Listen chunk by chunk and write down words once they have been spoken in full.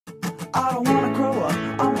I don't wanna grow up,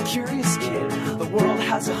 I'm a curious kid. The world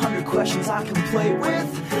has 100 questions I can play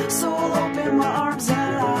with. So I'll open my arms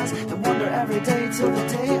and eyes and wonder every day till the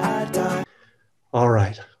day I die. All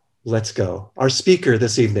right, let's go. Our speaker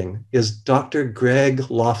this evening is Dr. Greg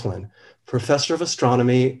Laughlin, Professor of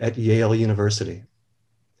Astronomy at Yale University.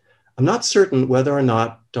 I'm not certain whether or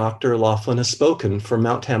not Dr. Laughlin has spoken for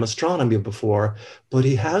Mount Tam Astronomy before, but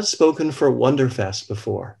he has spoken for Wonderfest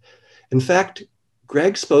before. In fact,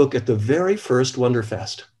 Greg spoke at the very first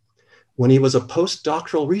Wonderfest when he was a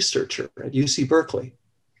postdoctoral researcher at UC Berkeley,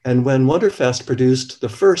 and when Wonderfest produced the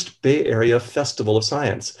first Bay Area Festival of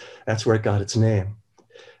Science. That's where it got its name.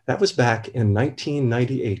 That was back in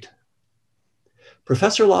 1998.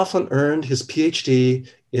 Professor Laughlin earned his PhD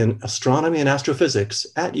in astronomy and astrophysics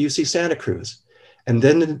at UC Santa Cruz, and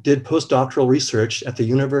then did postdoctoral research at the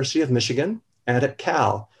University of Michigan and at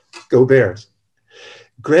Cal. Go Bears.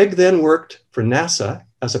 Greg then worked for NASA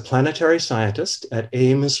as a planetary scientist at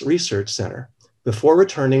Ames Research Center before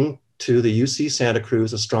returning to the UC Santa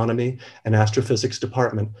Cruz Astronomy and Astrophysics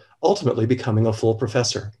Department, ultimately becoming a full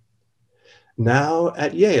professor. Now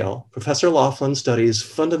at Yale, Professor Laughlin studies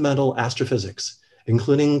fundamental astrophysics,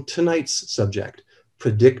 including tonight's subject,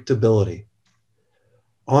 predictability.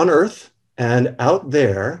 On Earth and out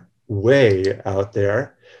there, way out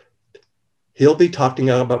there, he'll be talking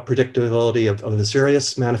about predictability of the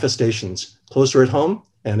various manifestations, closer at home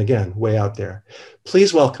and again, way out there.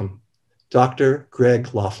 Please welcome Dr.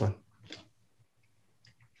 Greg Laughlin.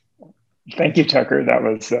 Thank you, Tucker. That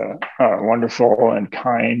was a wonderful and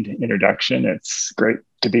kind introduction. It's great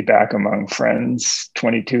to be back among friends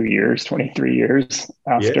 23 years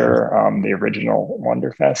after the original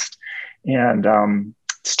Wonderfest. And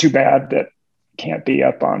it's too bad that can't be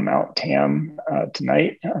up on Mount Tam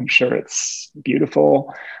tonight. I'm sure it's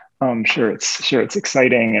beautiful. I'm sure it's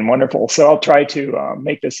exciting and wonderful. So I'll try to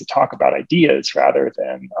make this a talk about ideas rather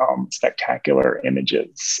than spectacular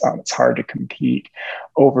images. It's hard to compete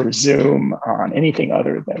over Zoom on anything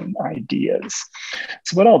other than ideas.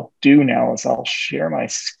 So what I'll do now is I'll share my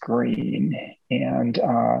screen and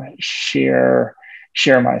share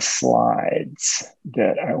my slides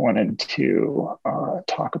that I wanted to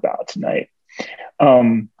talk about tonight.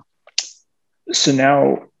 So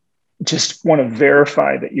now, just want to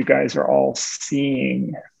verify that you guys are all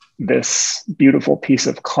seeing this beautiful piece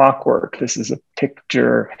of clockwork. This is a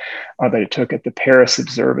picture that I took at the Paris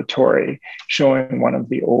Observatory showing one of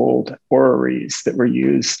the old orreries that were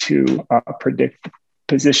used to predict the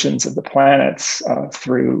positions of the planets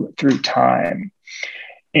through time.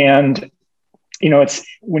 And, you know, it's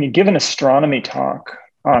when you give an astronomy talk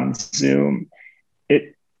on Zoom,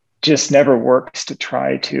 it just never works to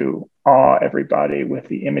try to awe everybody with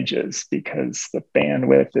the images because the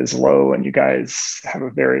bandwidth is low and you guys have a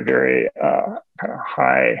very, very kind of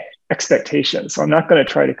high expectation. So I'm not going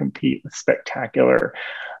to try to compete with spectacular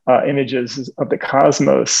images of the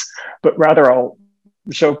cosmos, but rather I'll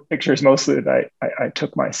show pictures mostly that I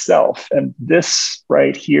took myself. And this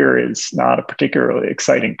right here is not a particularly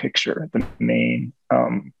exciting picture. The main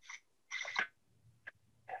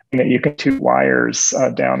you can two wires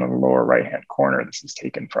down in the lower right-hand corner. This is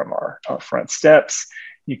taken from our front steps.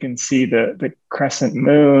 You can see the crescent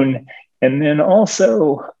moon. And then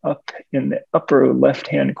also up in the upper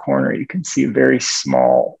left-hand corner, you can see a very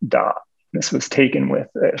small dot. This was taken with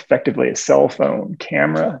effectively a cell phone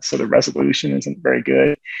camera, so the resolution isn't very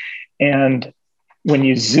good. And when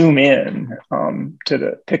you zoom in to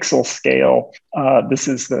the pixel scale, this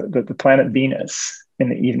is the planet Venus in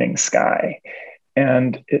the evening sky.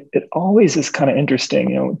 And it always is kind of interesting,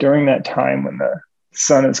 you know, during that time when the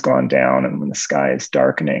sun has gone down and when the sky is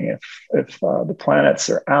darkening, if the planets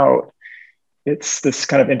are out, it's this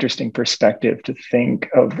kind of interesting perspective to think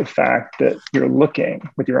of the fact that you're looking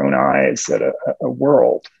with your own eyes at a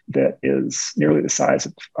world that is nearly the size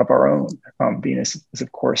of our own. Venus is,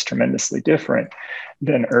 of course, tremendously different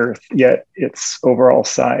than Earth, yet its overall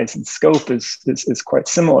size and scope is quite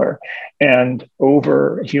similar. And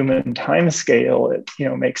over human timescale, it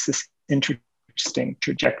makes this interesting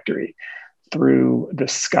trajectory through the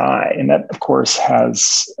sky. And that, of course,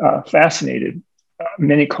 has fascinated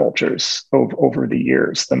many cultures over the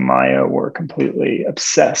years. The Maya were completely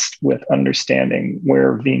obsessed with understanding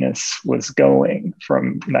where Venus was going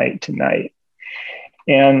from night to night.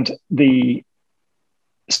 And the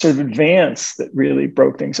sort of advance that really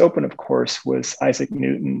broke things open, of course, was Isaac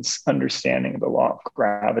Newton's understanding of the law of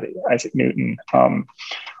gravity. Isaac Newton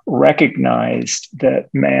recognized that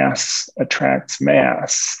mass attracts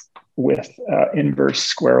mass with inverse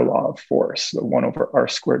square law of force, the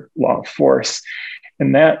 1/r² law of force.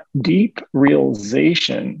 And that deep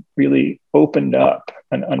realization really opened up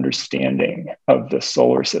an understanding of the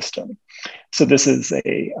solar system. So this is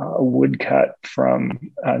a woodcut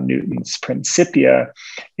from Newton's Principia,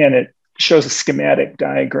 and it shows a schematic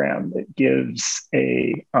diagram that gives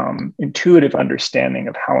a intuitive understanding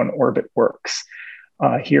of how an orbit works.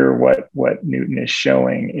 Here, what Newton is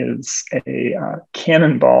showing is a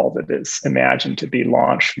cannonball that is imagined to be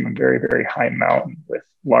launched from a very, very high mountain with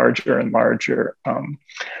larger and larger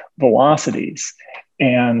velocities.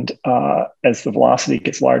 And as the velocity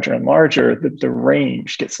gets larger and larger, the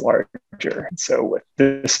range gets larger. And so with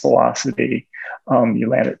this velocity, you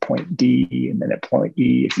land at point D, and then at point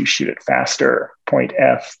E, if you shoot it faster, point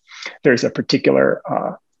F, there's a particular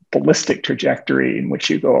ballistic trajectory in which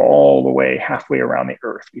you go all the way halfway around the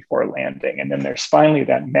Earth before landing. And then there's finally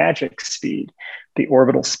that magic speed, the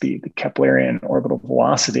orbital speed, the Keplerian orbital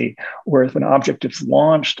velocity, where if an object is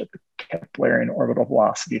launched at the Keplerian orbital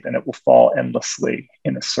velocity, then it will fall endlessly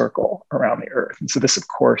in a circle around the Earth. And so this, of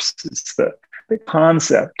course, is the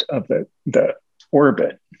concept of the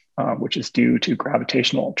orbit, which is due to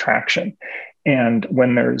gravitational attraction. And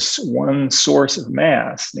when there's one source of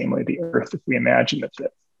mass, namely the Earth, if we imagine that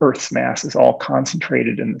the Earth's mass is all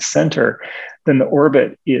concentrated in the center, then the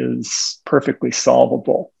orbit is perfectly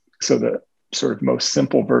solvable. So the sort of most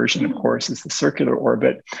simple version, of course, is the circular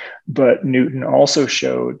orbit. But Newton also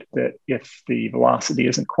showed that if the velocity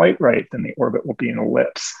isn't quite right, then the orbit will be an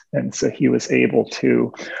ellipse. And so he was able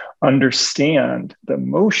to understand the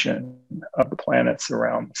motion of the planets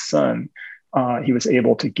around the sun. He was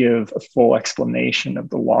able to give a full explanation of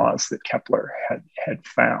the laws that Kepler had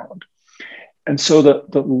found. And so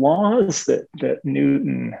the laws that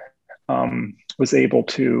Newton was able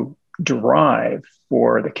to derive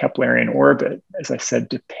for the Keplerian orbit, as I said,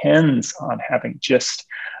 depends on having just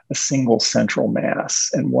a single central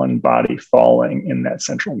mass and one body falling in that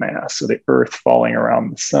central mass. So the Earth falling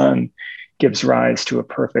around the sun gives rise to a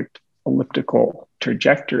perfect elliptical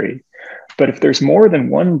trajectory. But if there's more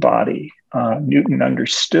than one body, Newton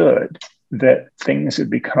understood that things would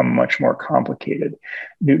become much more complicated.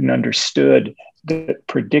 Newton understood the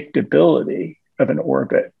predictability of an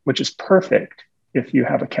orbit, which is perfect if you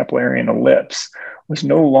have a Keplerian ellipse, was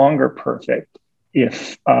no longer perfect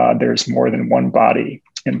if there's more than one body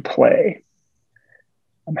in play.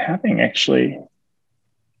 I'm having actually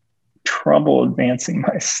trouble advancing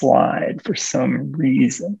my slide for some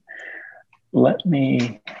reason. Let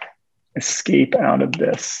me escape out of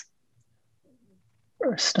this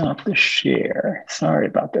or stop the share. Sorry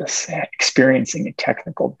about this. Experiencing a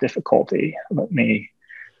technical difficulty. Let me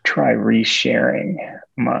try resharing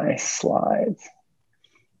my slides.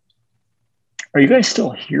 Are you guys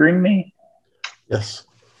still hearing me? Yes,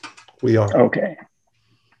 we are. Okay.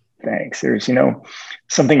 Thanks. There's,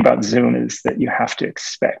 something about Zoom is that you have to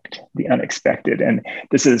expect the unexpected. And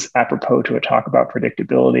this is apropos to a talk about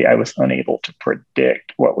predictability. I was unable to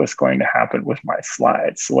predict what was going to happen with my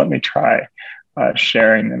slides. So let me try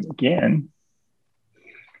sharing them again.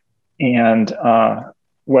 And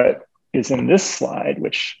what is in this slide,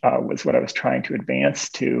 which was what I was trying to advance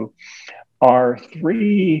to, are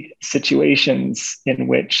three situations in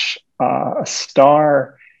which a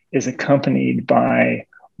star is accompanied by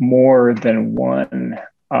more than one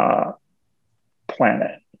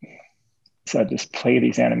planet. So I just play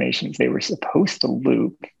these animations. They were supposed to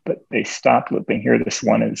loop, but they stopped looping. Here, this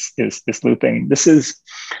one is looping. This is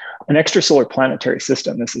an extrasolar planetary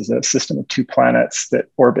system. This is a system of two planets that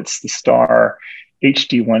orbits the star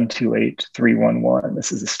HD 128311.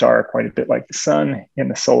 This is a star quite a bit like the sun in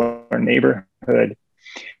the solar neighborhood.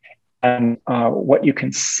 And what you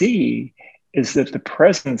can see is that the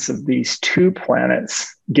presence of these two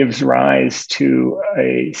planets gives rise to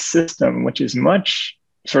a system which is much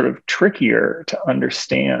sort of trickier to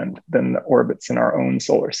understand than the orbits in our own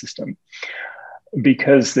solar system,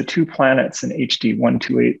 because the two planets in HD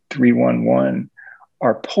 128311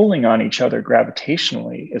 are pulling on each other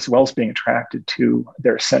gravitationally as well as being attracted to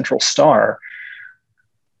their central star.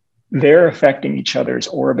 They're affecting each other's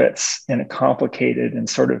orbits in a complicated and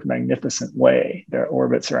sort of magnificent way. Their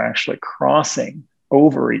orbits are actually crossing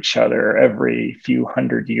over each other every few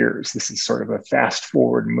hundred years. This is sort of a fast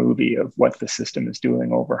forward movie of what the system is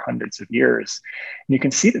doing over hundreds of years. And you can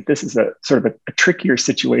see that this is a sort of a trickier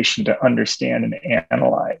situation to understand and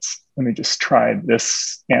analyze. Let me just try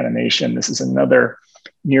this animation. This is another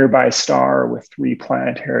nearby star with three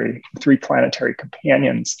planetary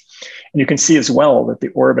companions. And you can see as well that the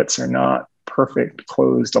orbits are not perfect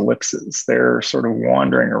closed ellipses. They're sort of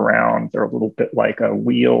wandering around. They're a little bit like a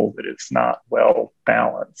wheel that is not well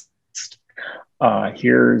balanced.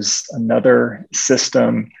 Here's another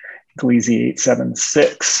system Gliese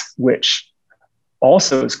 876, which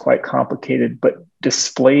also is quite complicated, but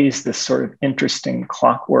displays this sort of interesting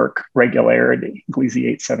clockwork regularity. Gliese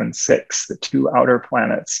 876, the two outer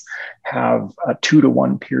planets have a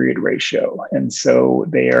 2-to-1 period ratio. And so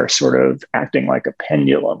they are sort of acting like a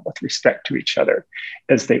pendulum with respect to each other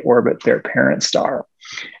as they orbit their parent star.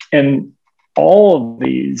 And all of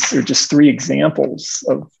these are just three examples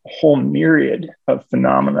of a whole myriad of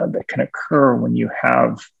phenomena that can occur when you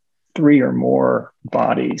have three or more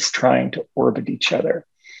bodies trying to orbit each other.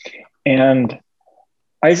 And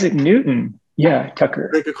Isaac Newton, yeah, Tucker.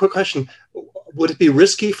 Greg, a quick question. Would it be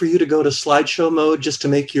risky for you to go to slideshow mode just to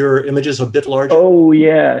make your images a bit larger? Oh,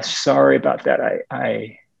 yeah, sorry about that.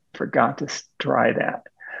 I forgot to try that.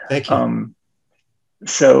 Thank you.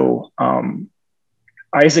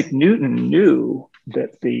 Isaac Newton knew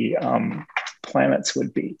that the planets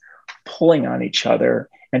would be pulling on each other,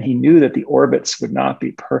 and he knew that the orbits would not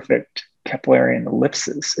be perfect Keplerian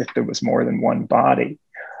ellipses if there was more than one body.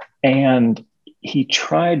 And he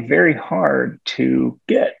tried very hard to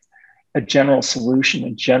get a general solution,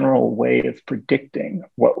 a general way of predicting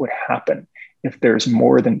what would happen if there's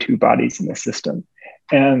more than two bodies in the system.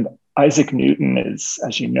 And Isaac Newton is,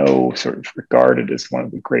 as you know, sort of regarded as one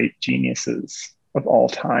of the great geniuses of all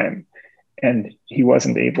time. And he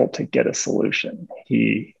wasn't able to get a solution.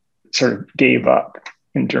 He sort of gave up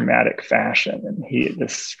in dramatic fashion. And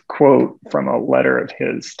this quote from a letter of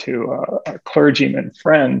his to a clergyman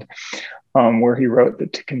friend, where he wrote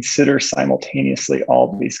that to consider simultaneously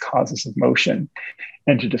all these causes of motion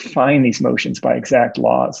and to define these motions by exact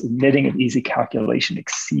laws, admitting of easy calculation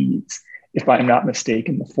exceeds, if I'm not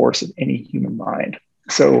mistaken, the force of any human mind.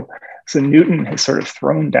 So Newton has sort of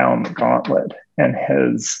thrown down the gauntlet and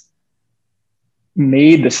has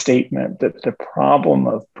made the statement that the problem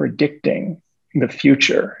of predicting the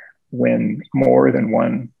future when more than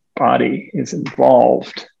one body is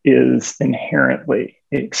involved is inherently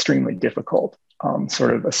extremely difficult.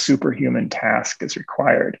 Sort of a superhuman task is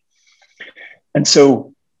required. And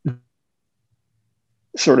so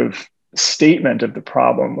sort of statement of the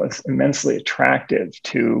problem was immensely attractive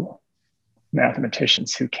to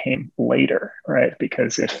mathematicians who came later, right?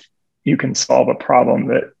 Because if you can solve a problem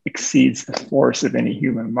that exceeds the force of any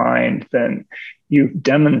human mind, then you've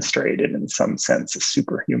demonstrated in some sense a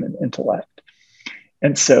superhuman intellect.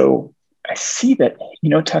 And so I see that,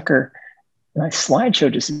 Tucker, my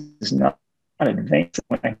slideshow just is not advanced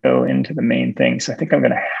when I go into the main thing. So I think I'm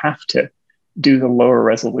going to have to do the lower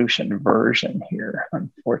resolution version here,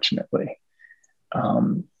 unfortunately.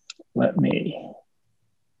 Let me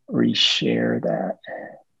reshare that.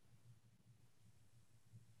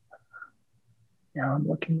 Now I'm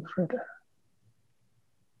looking for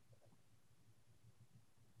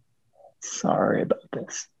sorry about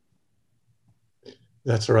this.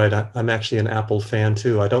 That's all right. I'm actually an Apple fan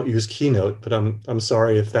too. I don't use Keynote, but I'm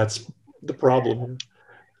sorry if that's the problem.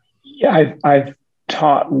 Yeah, I've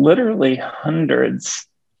taught literally hundreds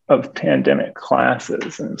of pandemic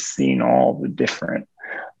classes and have seen all the different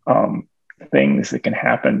things that can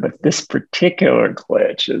happen, but this particular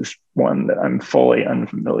glitch is one that I'm fully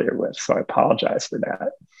unfamiliar with, so I apologize for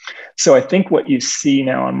that. So I think what you see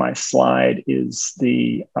now on my slide is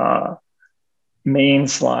the main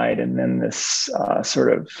slide, and then this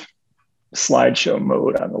sort of slideshow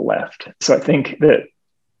mode on the left. So I think that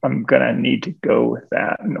I'm gonna need to go with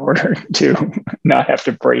that in order to not have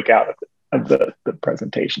to break out of the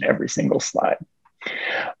presentation every single slide.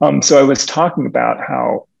 So I was talking about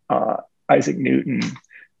how Isaac Newton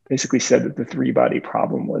basically said that the three-body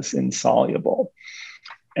problem was insoluble.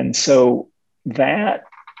 And so that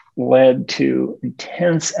led to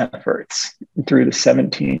intense efforts through the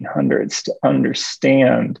 1700s to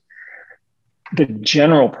understand the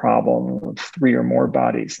general problem of three or more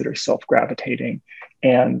bodies that are self-gravitating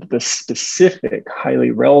and the specific,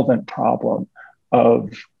 highly relevant problem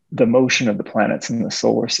of the motion of the planets in the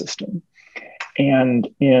solar system. And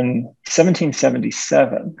in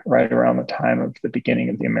 1777, right around the time of the beginning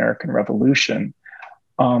of the American Revolution,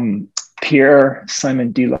 Pierre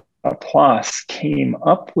Simon de Laplace came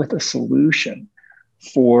up with a solution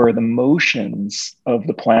for the motions of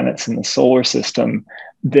the planets in the solar system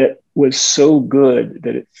that was so good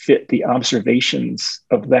that it fit the observations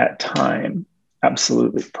of that time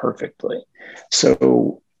absolutely perfectly.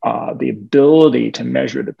 So the ability to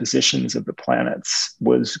measure the positions of the planets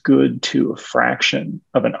was good to a fraction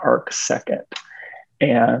of an arc second.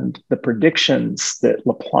 And the predictions that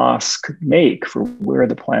Laplace could make for where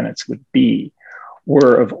the planets would be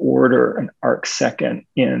were of order an arcsecond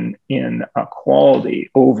in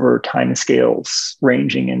quality over timescales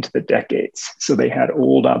ranging into the decades. So they had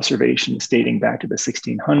old observations dating back to the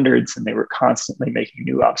 1600s, and they were constantly making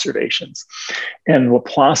new observations. And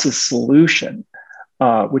Laplace's solution,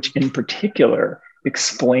 which in particular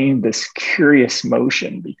explained this curious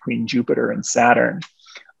motion between Jupiter and Saturn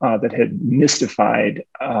that had mystified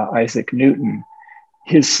Isaac Newton,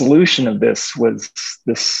 his solution of this was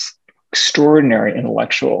this extraordinary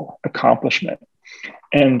intellectual accomplishment.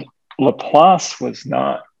 And Laplace was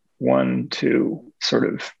not one to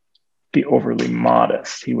sort of be overly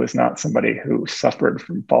modest. He was not somebody who suffered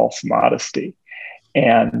from false modesty.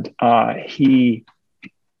 And he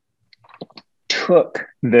took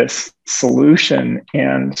this solution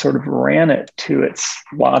and sort of ran it to its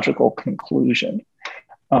logical conclusion.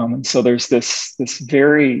 So there's this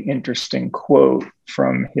very interesting quote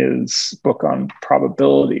from his book on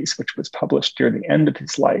probabilities, which was published near the end of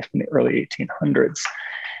his life in the early 1800s.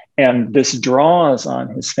 And this draws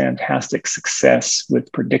on his fantastic success with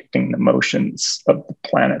predicting the motions of the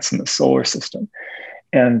planets in the solar system.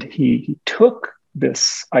 And he took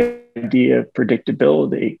this idea of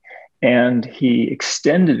predictability and he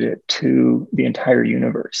extended it to the entire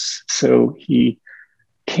universe. So he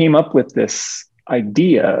came up with this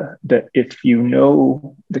idea that if you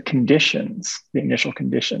know the conditions, the initial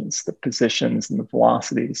conditions, the positions and the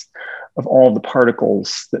velocities of all the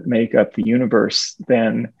particles that make up the universe,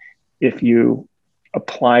 then if you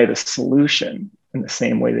apply the solution in the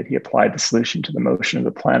same way that he applied the solution to the motion of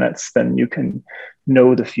the planets, then you can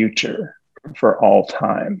know the future for all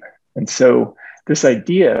time. And so this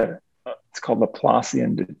idea, it's called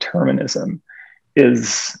Laplacian determinism,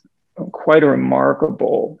 is quite a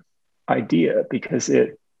remarkable idea because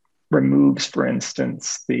it removes, for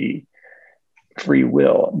instance, the free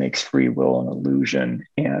will. It makes free will an illusion,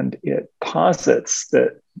 and it posits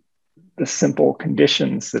that the simple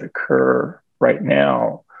conditions that occur right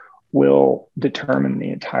now will determine the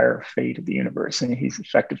entire fate of the universe. And he's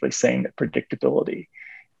effectively saying that predictability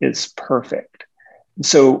is perfect.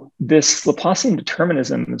 So this Laplacian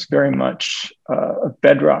determinism is very much a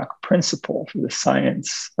bedrock principle for the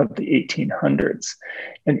science of the 1800s.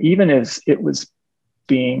 And even as it was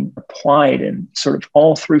being applied in sort of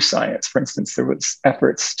all through science, for instance, there was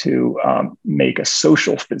efforts to make a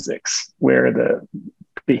social physics where the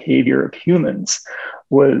behavior of humans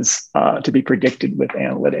was to be predicted with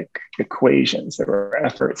analytic equations. There were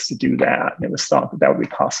efforts to do that. And it was thought that that would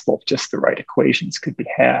be possible if just the right equations could be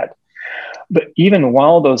had. But even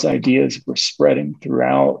while those ideas were spreading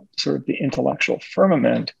throughout sort of the intellectual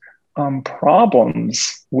firmament,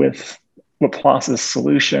 problems with Laplace's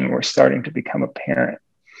solution were starting to become apparent.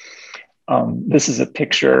 This is a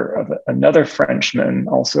picture of another Frenchman,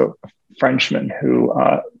 also a Frenchman who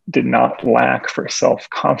did not lack for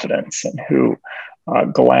self-confidence and who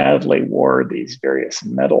gladly wore these various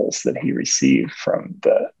medals that he received from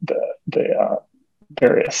the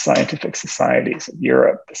various scientific societies of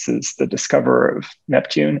Europe. This is the discoverer of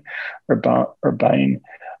Neptune, Urbain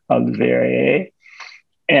Le Verrier.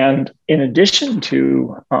 And in addition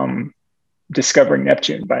to discovering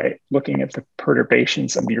Neptune by looking at the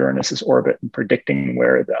perturbations of Uranus's orbit and predicting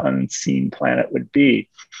where the unseen planet would be,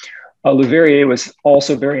 Le Verrier was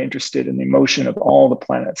also very interested in the motion of all the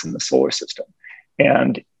planets in the solar system.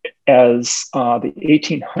 And as the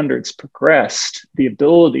 1800s progressed, the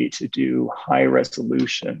ability to do high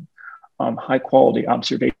resolution, high quality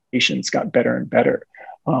observations got better and better.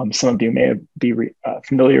 Some of you may be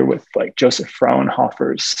familiar with like Joseph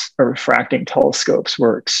Fraunhofer's refracting telescopes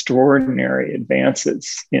were extraordinary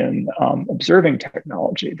advances in observing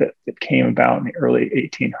technology that came about in the early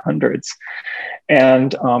 1800s.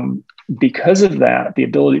 And because of that, the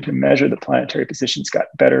ability to measure the planetary positions got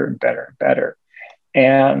better and better and better.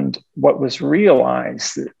 And what was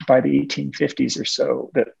realized by the 1850s or so,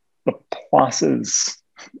 that Laplace's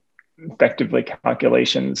effectively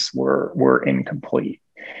calculations were incomplete.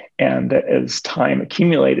 And that as time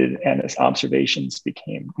accumulated and as observations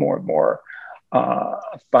became more and more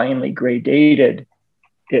finely gradated,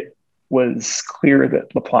 it was clear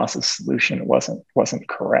that Laplace's solution wasn't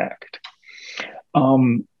correct.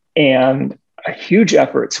 And huge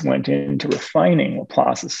efforts went into refining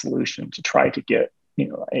Laplace's solution to try to get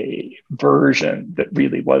a version that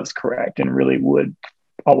really was correct and really would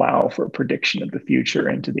allow for prediction of the future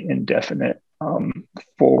into the indefinite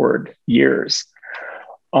forward years.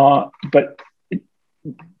 But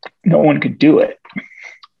no one could do it.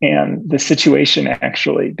 And the situation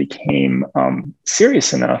actually became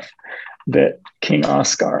serious enough that King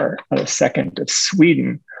Oscar II of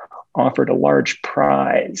Sweden offered a large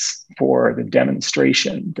prize for the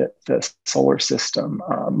demonstration that the solar system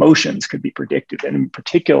motions could be predicted, and in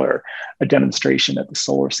particular, a demonstration that the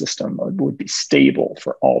solar system would be stable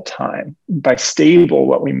for all time. By stable,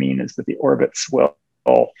 what we mean is that the orbits will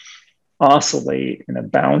oscillate in a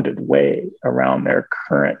bounded way around their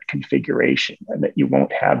current configuration, and that you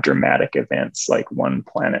won't have dramatic events like one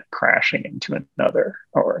planet crashing into another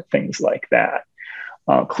or things like that.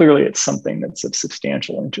 Clearly, it's something that's of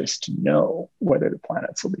substantial interest to know whether the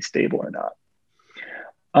planets will be stable or not.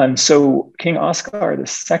 And so King Oscar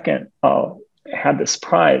II had this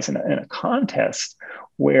prize in a contest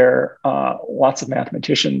where lots of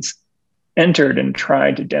mathematicians entered and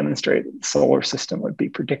tried to demonstrate that the solar system would be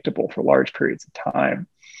predictable for large periods of time.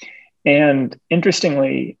 And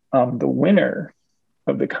interestingly, the winner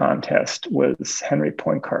of the contest was Henry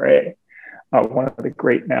Poincaré, one of the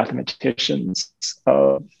great mathematicians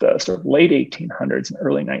of the sort of late 1800s and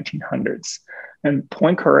early 1900s. And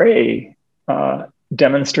Poincaré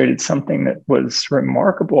demonstrated something that was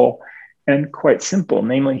remarkable and quite simple.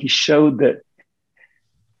 Namely, he showed that,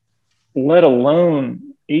 let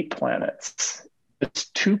alone 8 planets,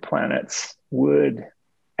 just 2 planets would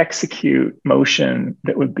execute motion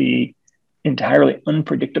that would be entirely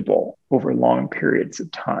unpredictable over long periods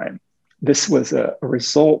of time. This was a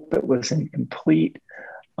result that was in complete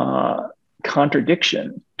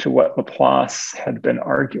contradiction to what Laplace had been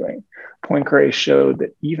arguing. Poincaré showed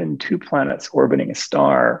that even 2 planets orbiting a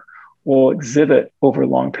star will exhibit over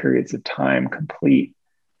long periods of time complete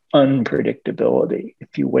unpredictability.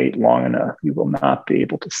 If you wait long enough, you will not be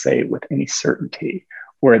able to say with any certainty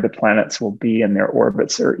where the planets will be in their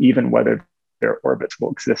orbits, or even whether their orbits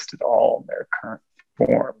will exist at all in their current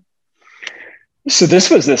form. So this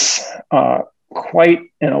was quite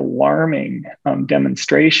an alarming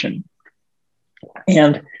demonstration.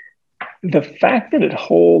 And the fact that it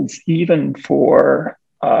holds even for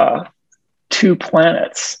 2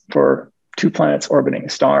 planets orbiting a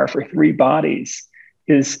star, for 3 bodies,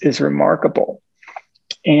 is remarkable.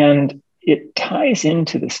 And it ties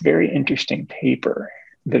into this very interesting paper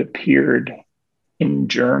that appeared in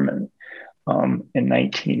German in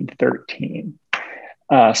 1913.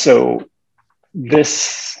 So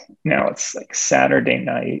this, now it's like Saturday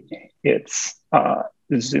night, it's the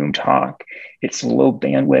Zoom talk, it's low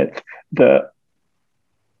bandwidth, the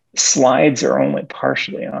slides are only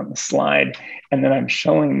partially on the slide, and then I'm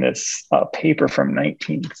showing this paper from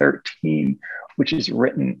 1913, which is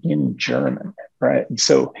written in German, right? And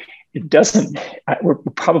so it doesn't, we're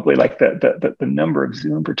probably like the number of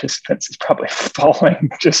Zoom participants is probably falling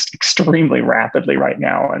just extremely rapidly right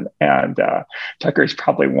now. And Tucker's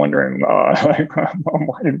probably wondering,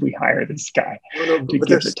 why did we hire this guy to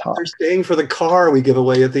give the talk? They're staying for the car we give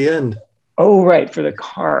away at the end. Oh, right, for the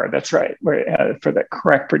car, that's right. For the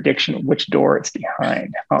correct prediction of which door it's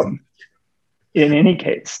behind. In any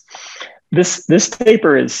case, this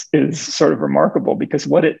paper is sort of remarkable because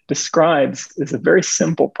what it describes is a very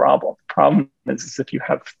simple problem. The problem is if you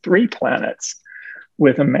have 3 planets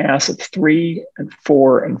with a mass of 3 and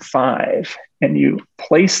 4 and 5, and you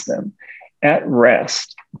place them at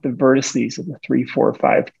rest at the vertices of the 3, 4,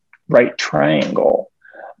 5 right triangle.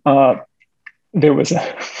 There was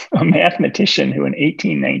a mathematician who in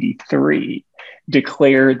 1893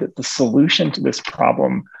 declared that the solution to this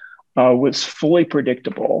problem was fully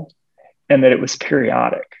predictable and that it was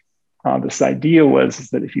periodic. This idea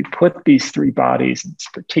was that if you put these 3 bodies in this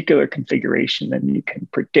particular configuration, then you can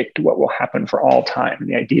predict what will happen for all time. And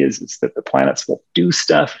the idea is that the planets will do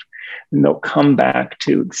stuff and they'll come back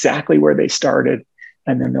to exactly where they started,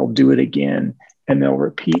 and then they'll do it again, and they'll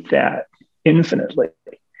repeat that infinitely.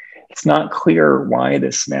 It's not clear why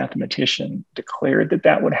this mathematician declared that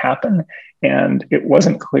that would happen, and it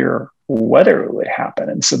wasn't clear whether it would happen.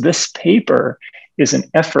 And so this paper is an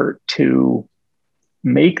effort to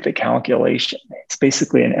make the calculation. It's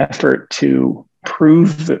basically an effort to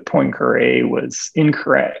prove that Poincaré was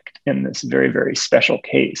incorrect in this very, very special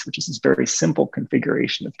case, which is this very simple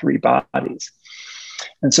configuration of 3 bodies.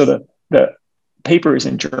 And so the paper is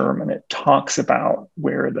in German. It talks about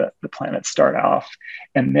where the planets start off,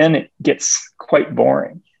 and then it gets quite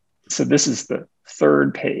boring. So this is the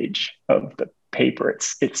 3rd page of the paper.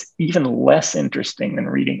 It's even less interesting than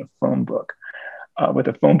reading a phone book. With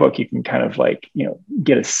a phone book, you can kind of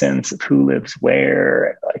get a sense of who lives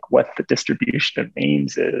where, like what the distribution of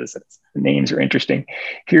names is. The names are interesting.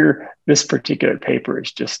 Here, this particular paper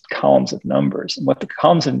is just columns of numbers. And what the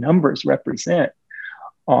columns of numbers represent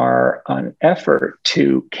are an effort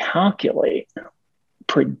to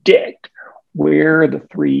predict where the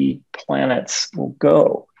 3 planets will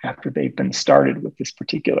go after they've been started with this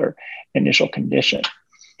particular initial condition.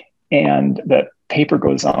 And the paper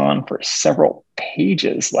goes on for several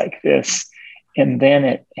pages like this, and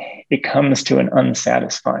then it comes to an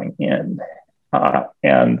unsatisfying end.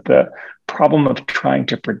 And the problem of trying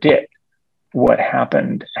to predict what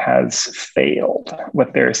happened has failed.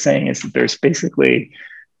 What they're saying is that there's basically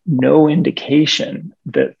no indication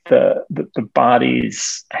that the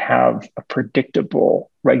bodies have a predictable,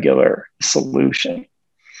 regular solution.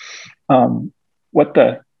 What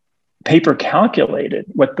the paper calculated,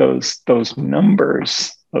 what those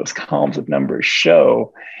numbers, those columns of numbers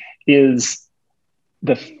show, is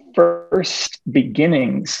the first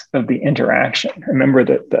beginnings of the interaction. Remember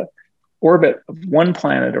that the orbit of one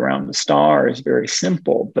planet around the star is very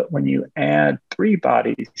simple, but when you add 3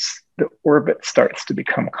 bodies, the orbit starts to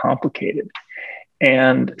become complicated.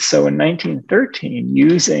 And so in 1913,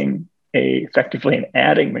 using effectively an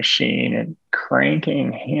adding machine and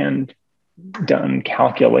cranking hand-done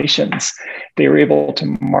calculations, they were able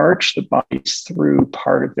to march the bodies through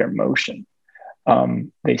part of their motion.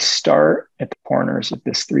 They start at the corners of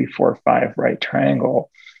this 3, 4, 5 right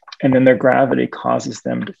triangle, and then their gravity causes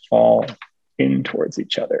them to fall in towards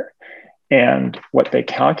each other. And what they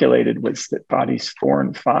calculated was that bodies 4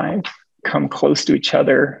 and 5 come close to each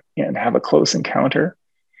other and have a close encounter.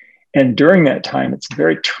 And during that time, it's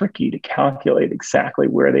very tricky to calculate exactly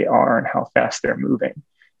where they are and how fast they're moving.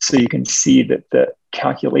 So you can see that the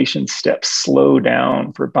calculation steps slow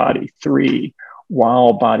down for body 3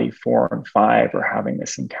 while body 4 and 5 are having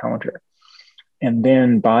this encounter. And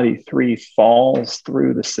then body 3 falls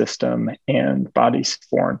through the system, and bodies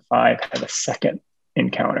 4 and 5 have a second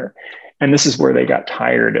encounter. And this is where they got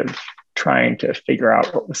tired of trying to figure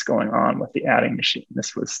out what was going on with the adding machine.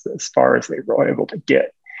 This was as far as they were able to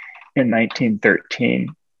get in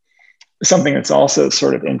 1913. Something that's also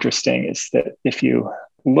sort of interesting is that if you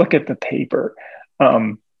look at the paper,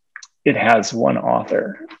 it has one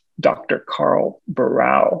author, Dr. Karl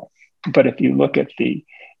Barau. But if you look at the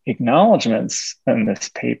acknowledgements in this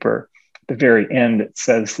paper, at the very end, it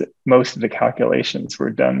says that most of the calculations were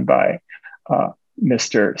done by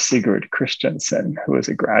Mr. Sigurd Christensen, who was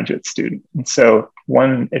a graduate student. And so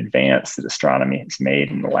one advance that astronomy has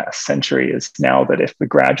made in the last century is now that if the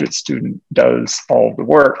graduate student does all the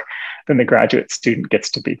work, then the graduate student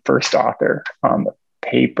gets to be first author on the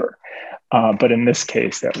paper. But in this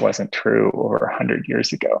case, that wasn't true over 100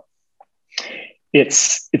 years ago.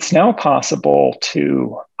 It's now possible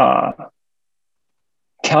to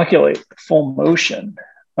calculate the full motion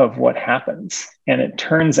of what happens. And it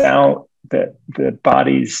turns out that the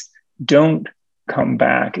bodies don't come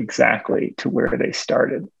back exactly to where they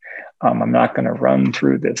started. I'm not going to run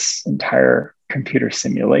through this entire computer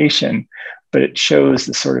simulation, but it shows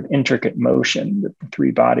the sort of intricate motion that the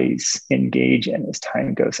 3 bodies engage in as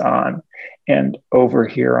time goes on. And over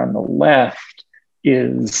here on the left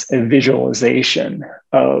is a visualization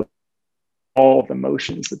of all the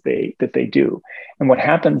motions that they do. And what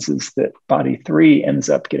happens is that body 3 ends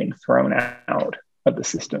up getting thrown out of the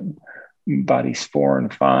system. Bodies 4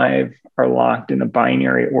 and 5 are locked in a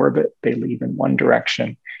binary orbit. They leave in one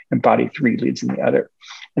direction, and body 3 leaves in the other.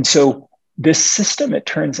 And so this system, it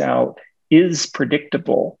turns out, is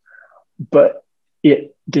predictable, but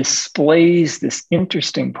it displays this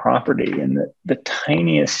interesting property in that the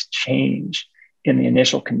tiniest change in the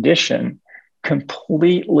initial condition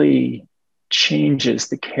completely changes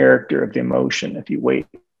the character of the emotion if you wait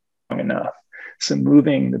long enough. So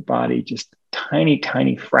moving the body just tiny,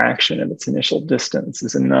 tiny fraction of its initial distance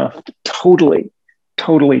is enough to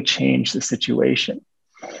totally change the situation.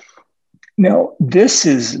 Now, this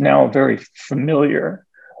is now a very familiar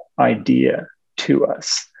idea to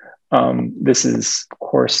us. This is, of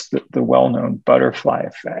course, the well-known butterfly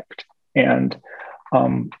effect. And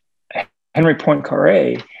Henry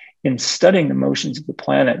Poincaré, in studying the motions of the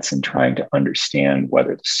planets and trying to understand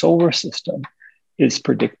whether the solar system is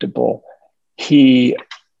predictable, he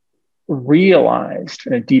realized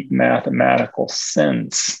in a deep mathematical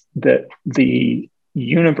sense that the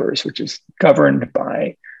universe, which is governed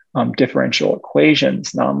by differential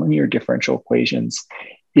equations, nonlinear differential equations,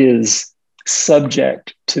 is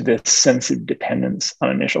subject to this sense of dependence on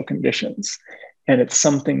initial conditions. And it's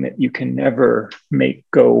something that you can never make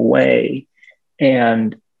go away.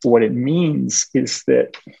 And what it means is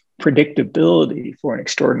that predictability for an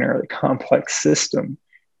extraordinarily complex system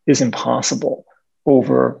is impossible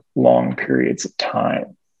over long periods of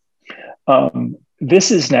time.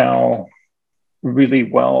 This is now really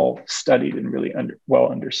well studied and really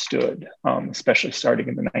well understood, especially starting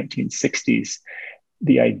in the 1960s.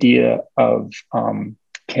 The idea of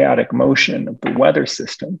chaotic motion of the weather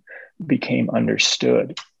system became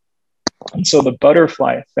understood. And so the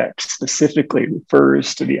butterfly effect specifically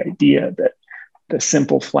refers to the idea that the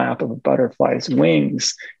simple flap of a butterfly's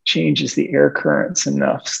wings changes the air currents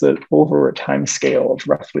enough so that over a time scale of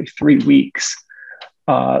roughly 3 weeks,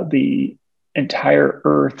 the entire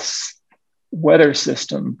Earth's weather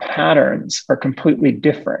system patterns are completely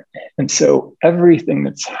different. And so everything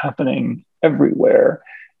that's happening everywhere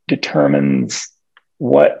determines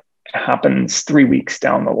what happens 3 weeks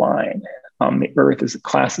down the line. The Earth is a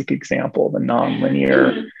classic example of a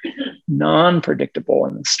nonlinear, non-predictable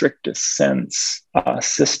in the strictest sense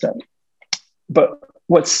system. But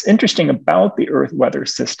what's interesting about the Earth weather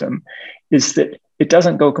system is that it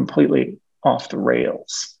doesn't go completely off the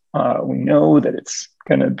rails. We know that it's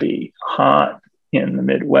going to be hot in the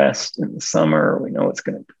Midwest in the summer. We know it's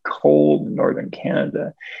going to be cold in northern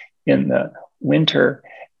Canada in the winter.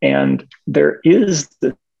 And there is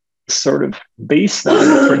the sort of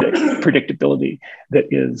baseline predictability that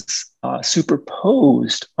is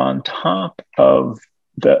superposed on top of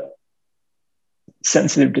the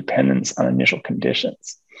sensitive dependence on initial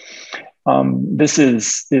conditions. This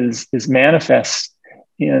is manifest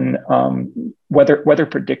in weather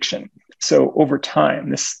prediction. So over time,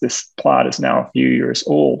 this plot is now a few years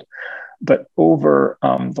old, but over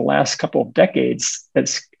the last couple of decades,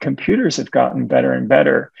 as computers have gotten better and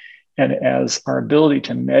better, and as our ability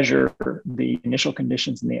to measure the initial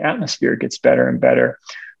conditions in the atmosphere gets better and better,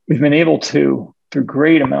 we've been able to, through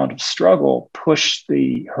great amount of struggle, push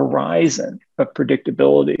the horizon of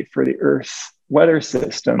predictability for the Earth weather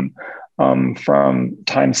system from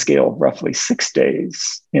time scale roughly 6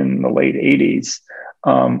 days in the late 80s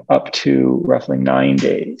up to roughly 9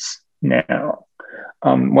 days now.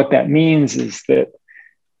 What that means is that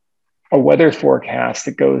a weather forecast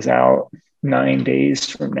that goes out 9 days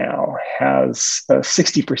from now has a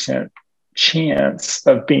 60% chance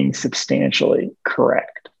of being substantially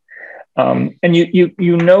correct. And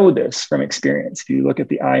you know this from experience. If you look at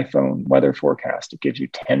the iPhone weather forecast, it gives you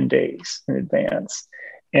 10 days in advance.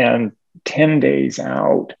 And 10 days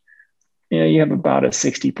out, you have about a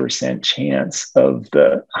 60% chance of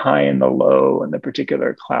the high and the low and the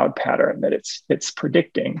particular cloud pattern that it's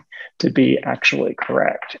predicting to be actually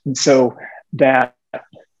correct. And so that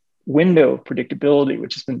window of predictability,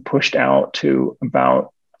 which has been pushed out to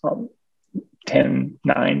about 10,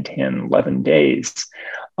 9, 10, 11 days,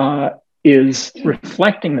 is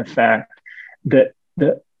reflecting the fact that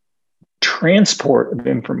the transport of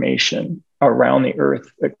information around the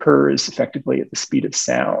Earth occurs effectively at the speed of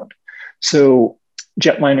sound. So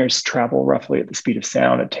jetliners travel roughly at the speed of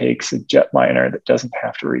sound. It takes a jetliner that doesn't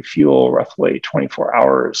have to refuel roughly 24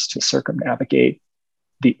 hours to circumnavigate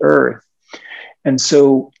the Earth. And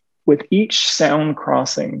so with each sound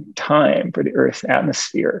crossing time for the Earth's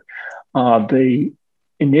atmosphere, the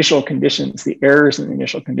initial conditions, the errors in the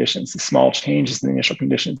initial conditions, the small changes in the initial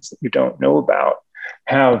conditions that you don't know about,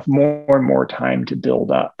 have more and more time to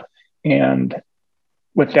build up. And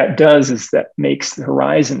what that does is that makes the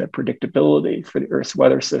horizon of predictability for the Earth's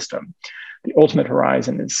weather system. The ultimate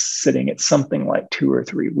horizon is sitting at something like 2 or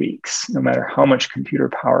 3 weeks. No matter how much computer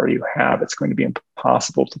power you have, it's going to be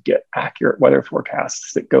impossible to get accurate weather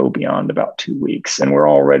forecasts that go beyond about 2 weeks. And we're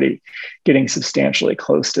already getting substantially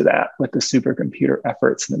close to that with the supercomputer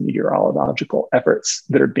efforts and the meteorological efforts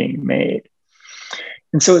that are being made.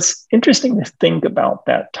 And so it's interesting to think about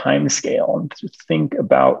that time scale and to think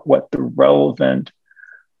about what the relevant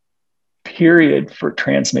period for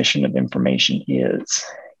transmission of information is.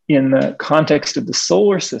 In the context of the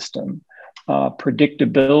solar system,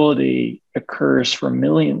 predictability occurs for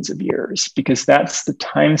millions of years because that's the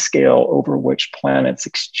time scale over which planets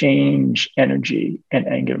exchange energy and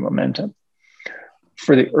angular momentum.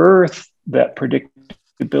 For the Earth, that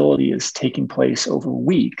predictability is taking place over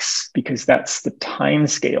weeks because that's the time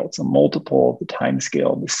scale. It's a multiple of the time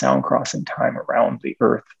scale of the sound crossing time around the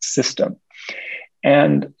Earth system.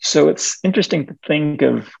 And so it's interesting to think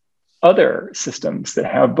of other systems that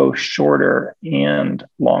have both shorter and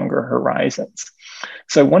longer horizons.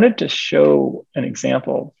 So I wanted to show an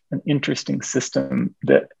example, an interesting system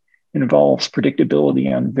that involves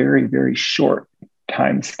predictability on very, very short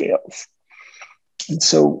time scales. And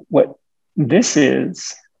so what this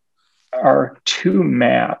is are 2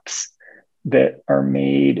 maps that are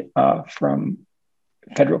made from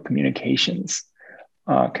Federal Communications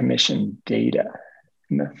Commission data.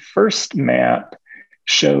 And the first map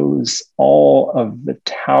shows all of the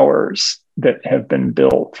towers that have been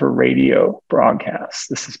built for radio broadcasts.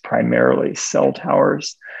 This is primarily cell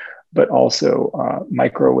towers, but also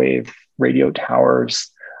microwave radio towers.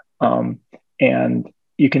 And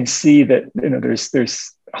you can see that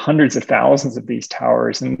there's hundreds of thousands of these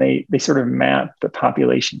towers, and they sort of map the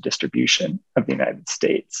population distribution of the United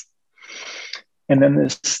States. And then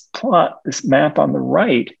this map on the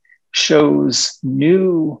right, shows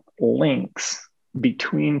new links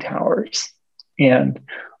between towers. And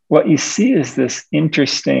what you see is this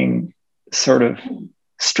interesting sort of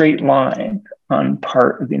straight line on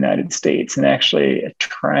part of the United States, and actually a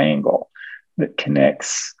triangle that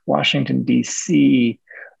connects Washington, D.C.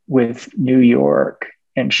 with New York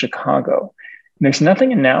and Chicago. And there's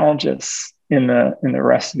nothing analogous in the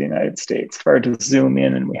rest of the United States. If I were to zoom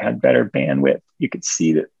in and we had better bandwidth, you could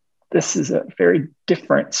see that this is a very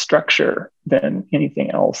different structure than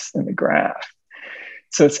anything else in the graph.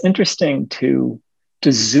 So it's interesting to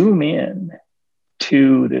zoom in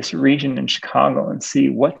to this region in Chicago and see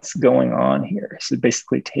what's going on here. So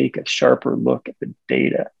basically take a sharper look at the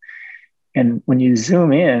data. And when you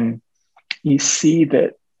zoom in, you see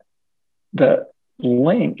that the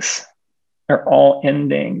links are all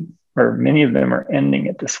ending, or many of them are ending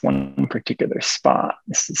at this one particular spot.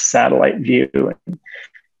 This is satellite view. And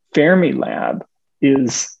Fermilab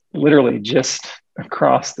is literally just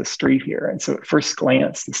across the street here. And so at first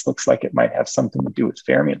glance, this looks like it might have something to do with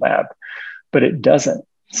Fermilab, but it doesn't.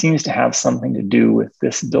 It seems to have something to do with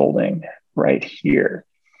this building right here.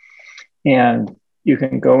 And you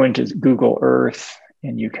can go into Google Earth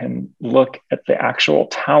and you can look at the actual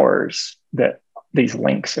towers that these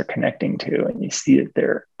links are connecting to. And you see that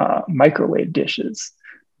they're microwave dishes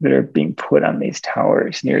that are being put on these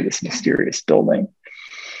towers near this mysterious building.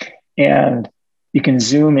 And you can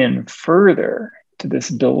zoom in further to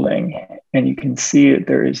this building and you can see that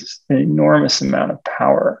there is an enormous amount of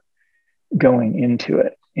power going into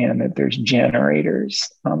it, and that there's generators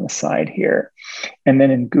on the side here. And then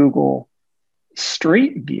in Google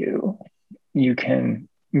Street View, you can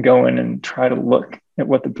go in and try to look at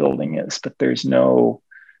what the building is, but there's no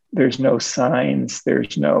signs,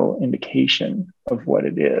 there's no indication of what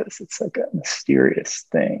it is. It's like a mysterious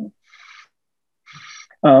thing.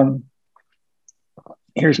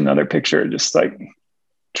 Here's another picture, just like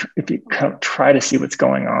if you kind of try to see what's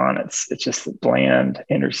going on, it's just the bland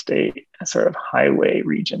interstate sort of highway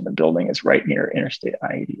region. The building is right near Interstate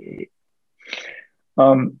I-88.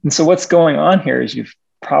 And so what's going on here, as you've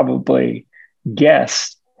probably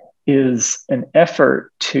guessed, is an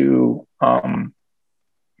effort to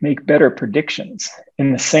make better predictions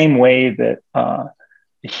in the same way that a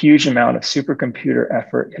huge amount of supercomputer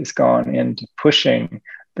effort has gone into pushing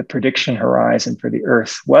the prediction horizon for the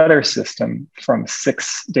Earth's weather system from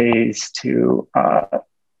 6 days to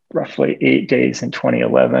roughly 8 days in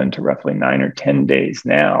 2011 to roughly 9 or 10 days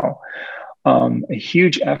now. A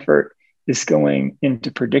huge effort is going into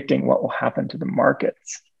predicting what will happen to the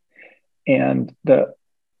markets. And the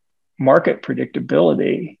market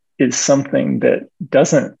predictability is something that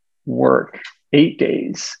doesn't work 8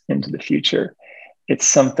 days into the future. It's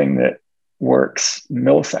something that works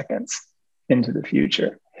milliseconds into the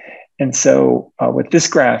future. And so what this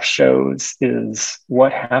graph shows is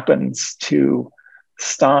what happens to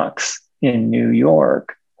stocks in New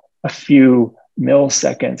York a few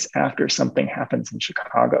milliseconds after something happens in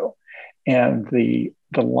Chicago. And the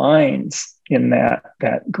lines in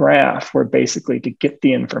that graph were basically to get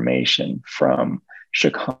the information from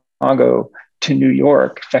Chicago to New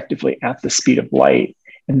York effectively at the speed of light.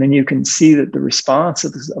 And then you can see that the response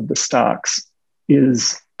of the stocks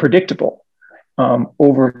is predictable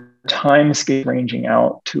over time scale ranging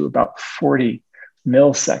out to about 40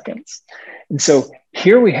 milliseconds. And so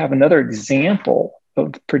here we have another example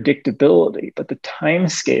of predictability, but the time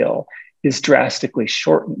scale is drastically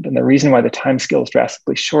shortened. And the reason why the time scale is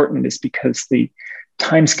drastically shortened is because the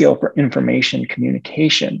time scale for information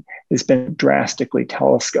communication has been drastically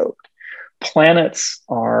telescoped. Planets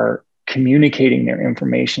are communicating their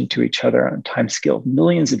information to each other on a time scale of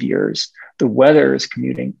millions of years. The weather is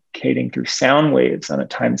communicating through sound waves on a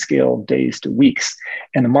time scale of days to weeks.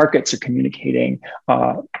 And the markets are communicating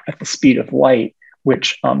at the speed of light,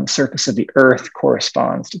 which on the surface of the Earth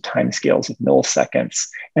corresponds to timescales of milliseconds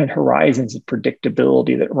and horizons of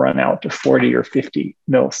predictability that run out to 40 or 50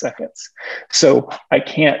 milliseconds. So I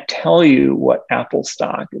can't tell you what Apple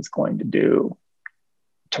stock is going to do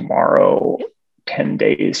tomorrow, 10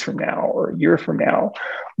 days from now, or a year from now.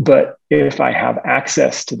 But if I have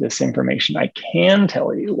access to this information, I can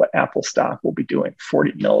tell you what Apple stock will be doing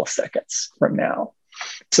 40 milliseconds from now.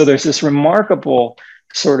 So there's this remarkable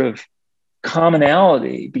sort of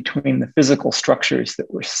commonality between the physical structures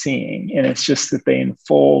that we're seeing, and it's just that they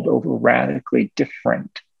unfold over radically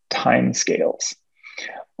different time scales.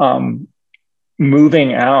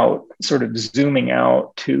 Moving out, sort of zooming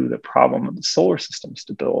out to the problem of the solar system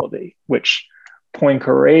stability, which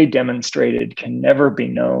Poincaré demonstrated can never be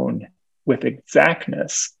known with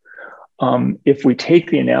exactness. If we take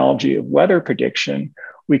the analogy of weather prediction,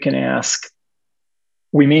 we can ask,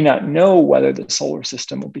 we may not know whether the solar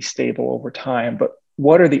system will be stable over time, but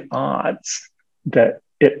what are the odds that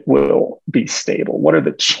it will be stable? What are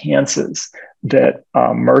the chances that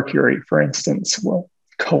Mercury, for instance, will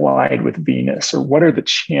collide with Venus? Or what are the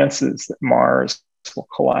chances that Mars will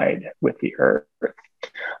collide with the Earth?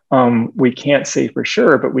 We can't say for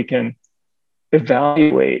sure, but we can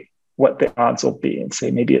evaluate what the odds will be and say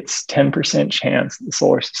maybe it's 10% chance the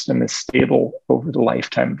solar system is stable over the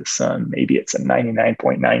lifetime of the sun. Maybe it's a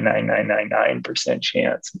 99.99999%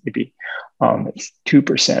 chance. Maybe it's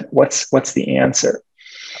 2%. What's the answer?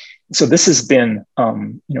 So this has been a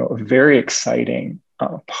very exciting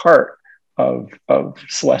part of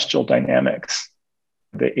celestial dynamics,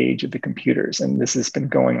 the age of the computers. And this has been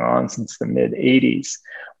going on since the mid 80s.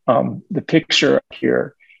 The picture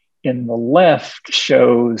here in the left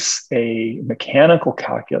shows a mechanical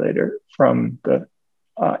calculator from the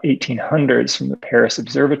 1800s from the Paris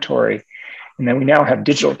Observatory. And then we now have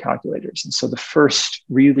digital calculators. And so the first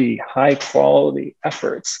really high quality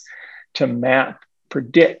efforts to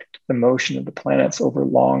predict the motion of the planets over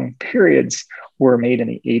long periods were made in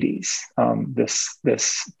the 80s.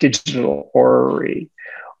 This digital orrery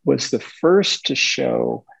was the first to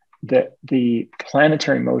show that the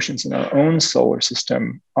planetary motions in our own solar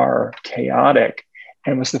system are chaotic,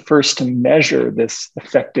 and was the first to measure this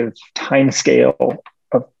effective timescale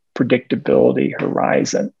of predictability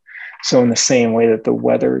horizon. So in the same way that the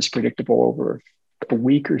weather is predictable over a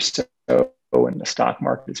week or so, and the stock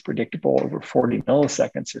market is predictable over 40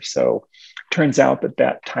 milliseconds or so, turns out that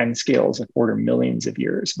that timescale is of order millions of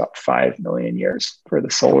years, about 5 million years for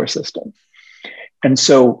the solar system. And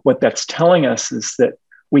so what that's telling us is that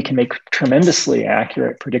we can make tremendously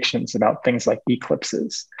accurate predictions about things like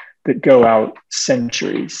eclipses that go out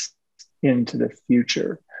centuries into the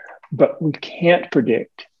future. But we can't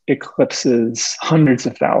predict eclipses hundreds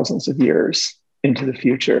of thousands of years into the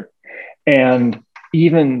future. And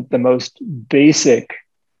even the most basic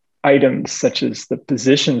items, such as the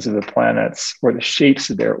positions of the planets or the shapes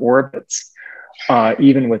of their orbits,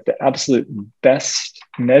 even with the absolute best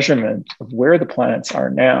measurement of where the planets are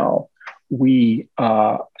now, we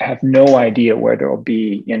have no idea where they'll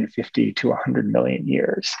be in 50 to 100 million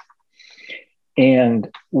years. And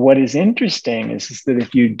what is interesting is that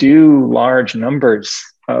if you do large numbers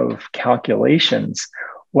of calculations,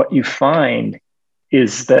 what you find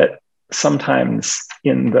is that sometimes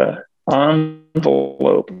in the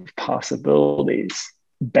envelope of possibilities,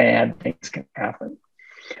 bad things can happen.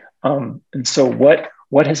 And so what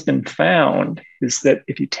has been found is that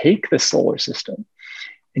if you take the solar system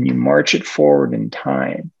and you march it forward in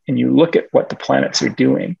time, and you look at what the planets are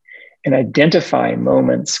doing and identify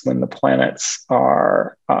moments when the planets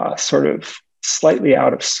are sort of slightly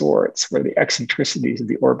out of sorts, where the eccentricities of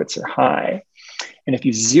the orbits are high. And if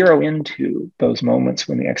you zero into those moments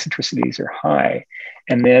when the eccentricities are high,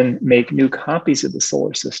 and then make new copies of the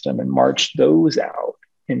solar system and march those out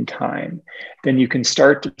in time, then you can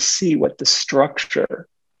start to see what the structure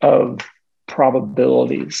of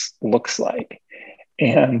probabilities looks like.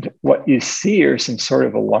 And what you see are some sort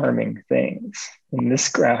of alarming things. In this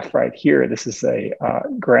graph right here, this is a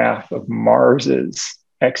graph of Mars's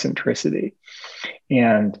eccentricity.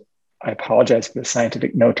 And I apologize for the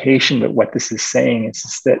scientific notation, but what this is saying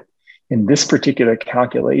is that in this particular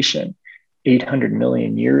calculation, 800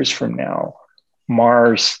 million years from now,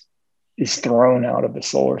 Mars is thrown out of the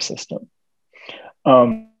solar system.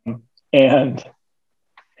 And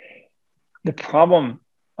the problem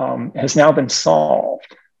has now been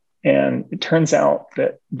solved. And it turns out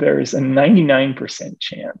that there's a 99%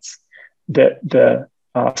 chance that the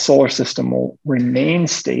solar system will remain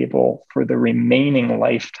stable for the remaining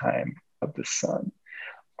lifetime of the sun.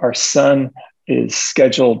 Our sun is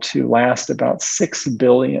scheduled to last about 6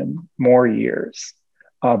 billion more years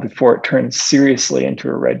before it turns seriously into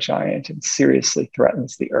a red giant and seriously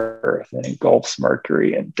threatens the Earth and engulfs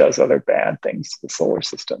Mercury and does other bad things to the solar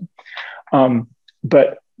system.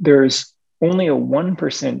 But there's only a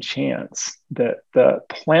 1% chance that the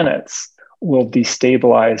planets will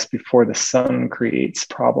destabilize before the sun creates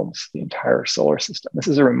problems for the entire solar system. This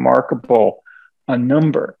is a remarkable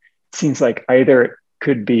number. It seems like either it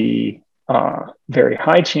could be very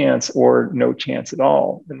high chance or no chance at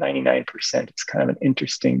all. The 99% is kind of an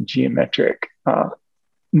interesting geometric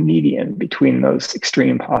median between those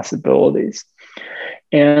extreme possibilities.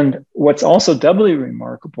 And what's also doubly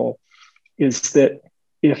remarkable is that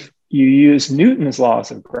if you use Newton's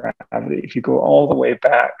laws of gravity, if you go all the way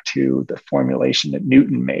back to the formulation that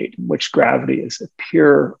Newton made, in which gravity is a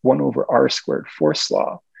pure 1/r² force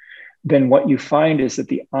law, then what you find is that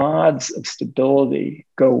the odds of stability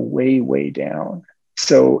go way, way down.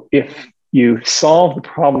 So if you solve the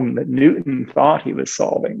problem that Newton thought he was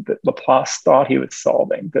solving, that Laplace thought he was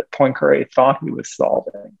solving, that Poincaré thought he was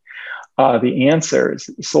solving, the answer is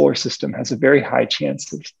that the solar system has a very high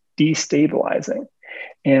chance of destabilizing.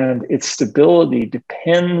 And its stability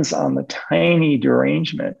depends on the tiny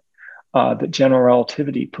derangement that general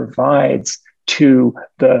relativity provides to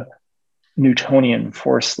the Newtonian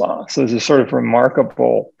force law. So there's a sort of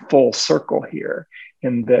remarkable full circle here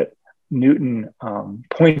in that Newton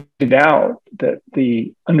pointed out that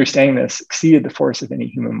the understanding this exceeded the force of any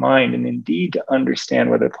human mind. And indeed, to understand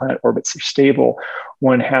whether planet orbits are stable,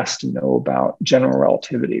 one has to know about general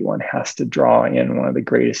relativity. One has to draw in one of the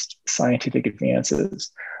greatest scientific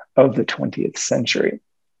advances of the 20th century.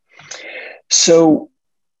 So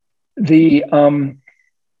the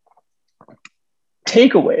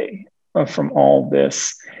takeaway from all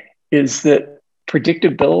this is that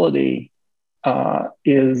predictability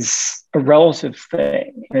is a relative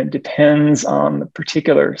thing, and it depends on the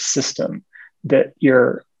particular system that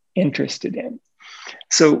you're interested in.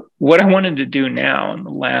 So what I wanted to do now in the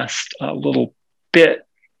last little bit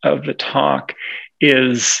of the talk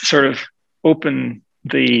is sort of open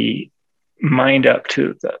the mind up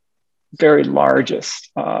to the very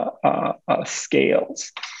largest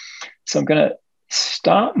scales. So I'm going to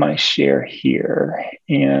stop my share here,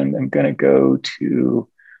 and I'm going to go to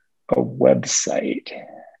a website.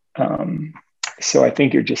 So I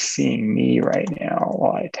think you're just seeing me right now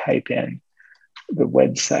while I type in the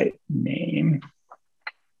website name.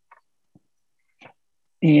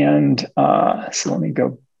 And so let me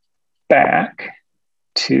go back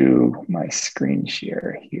to my screen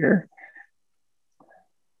share here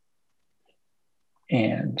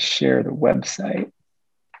and share the website.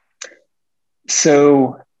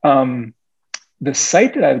 So the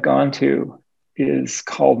site that I've gone to is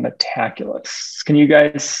called Metaculus. Can you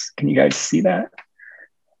guys see that?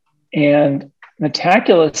 And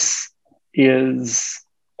Metaculus is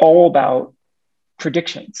all about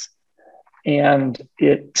predictions. And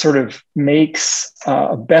it sort of makes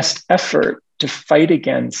a best effort to fight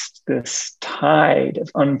against this tide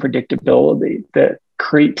of unpredictability that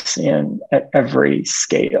creeps in at every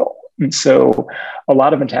scale. And so a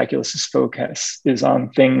lot of Metaculus's focus is on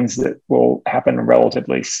things that will happen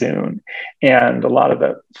relatively soon. And a lot of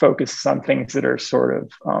the focus is on things that are sort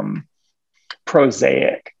of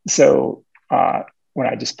prosaic. So when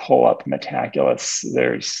I just pull up Metaculus,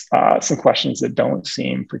 there's some questions that don't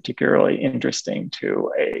seem particularly interesting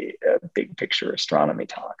to a big picture astronomy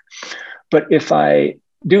talk. But if I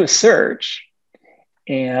do a search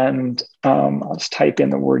and I'll just type in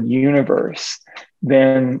the word universe,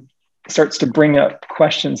 then it starts to bring up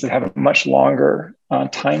questions that have a much longer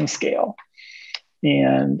time scale.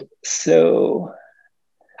 And so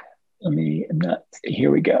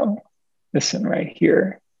here we go. This one right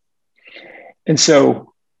here. And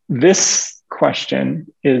so this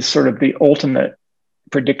question is sort of the ultimate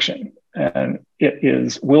prediction. And it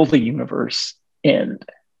is, will the universe end?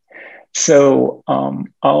 So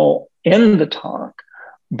I'll end the talk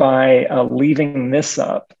by leaving this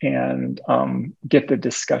up and get the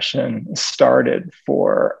discussion started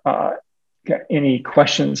for any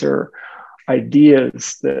questions or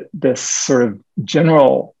ideas that this sort of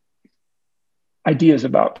general ideas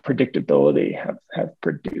about predictability have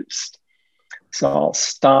produced. So I'll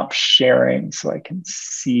stop sharing so I can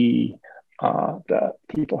see the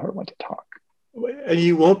people who want to talk. And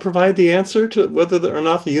you won't provide the answer to whether or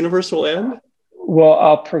not the universe will end? Well,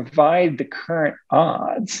 I'll provide the current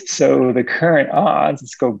odds. So the current odds,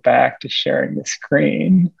 let's go back to sharing the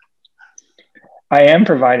screen. I am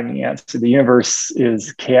providing the answer. The universe is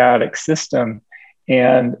a chaotic system,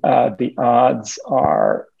 and the odds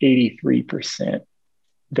are 83%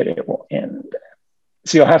 that it will end.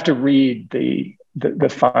 So you'll have to read the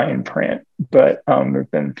fine print, but there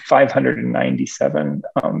have been 597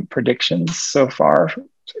 predictions so far,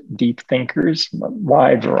 deep thinkers, a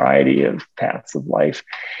wide variety of paths of life.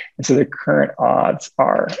 And so the current odds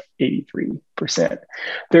are 83%.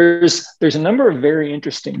 There's a number of very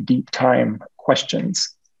interesting deep time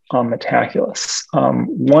questions on Metaculus.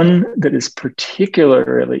 One that is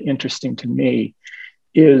particularly interesting to me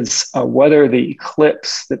is whether the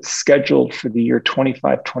eclipse that's scheduled for the year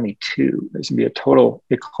 2522, there's going to be a total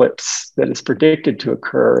eclipse that is predicted to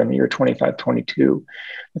occur in the year 2522.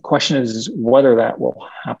 The question is whether that will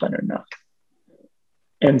happen or not.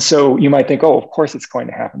 And so you might think, oh, of course it's going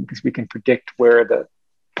to happen because we can predict where the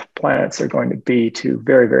planets are going to be to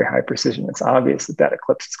very, very high precision. It's obvious that that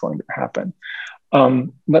eclipse is going to happen.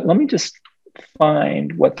 But let me just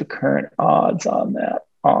find what the current odds on that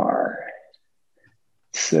are.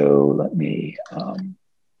 So let me go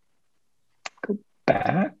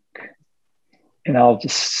back and I'll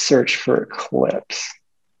just search for eclipse.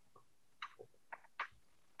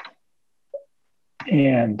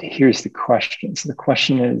 And here's the question. So the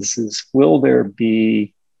question is will there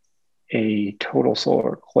be a total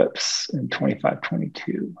solar eclipse in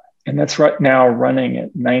 2522? And that's right now running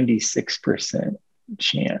at 96%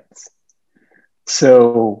 chance.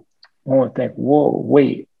 So I want to think, whoa,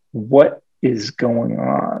 wait, what is going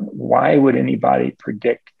on? Why would anybody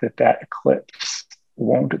predict that that eclipse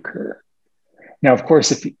won't occur? Now, of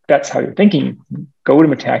course, if that's how you're thinking, go to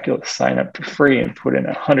Metaculus, sign up for free and put in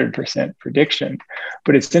 100% prediction.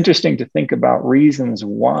 But it's interesting to think about reasons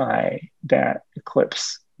why that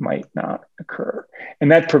eclipse might not occur.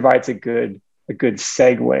 And that provides a good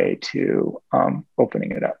segue to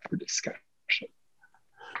opening it up for discussion.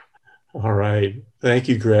 All right. Thank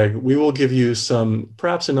you, Greg. We will give you some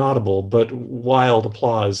perhaps inaudible but wild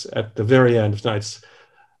applause at the very end of tonight's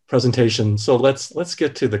presentation. So let's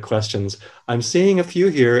get to the questions. I'm seeing a few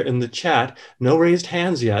here in the chat. No raised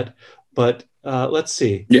hands yet, but let's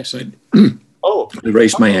see. Yes, I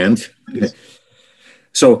raised my hand. Please.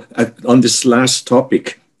 So on this last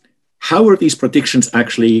topic, how are these predictions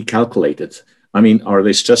actually calculated? I mean, are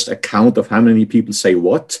they just a count of how many people say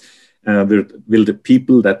what? Will the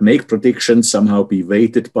people that make predictions somehow be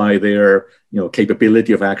weighted by their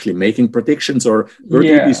capability of actually making predictions, or where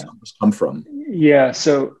do these numbers come from? Yeah,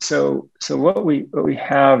 so what we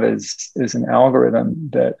have is an algorithm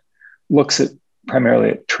that looks primarily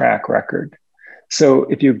at track record. So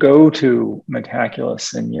if you go to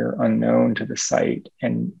Metaculus and you're unknown to the site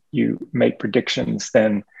and you make predictions,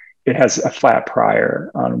 then it has a flat prior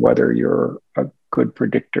on whether you're a good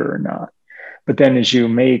predictor or not. But then as you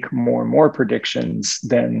make more and more predictions,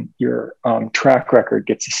 then your track record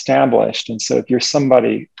gets established. And so if you're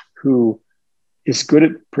somebody who is good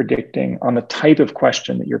at predicting on the type of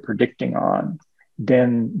question that you're predicting on,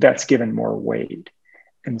 then that's given more weight.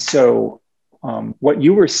 And so what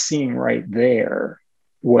you were seeing right there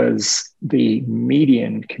was the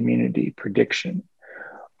median community prediction.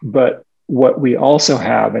 But what we also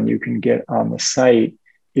have, and you can get on the site,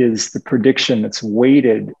 is the prediction that's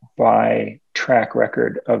weighted by track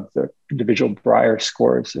record of the individual Breyer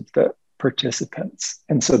scores of the participants.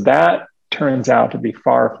 And so that turns out to be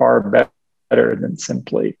far, far better than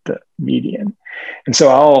simply the median. And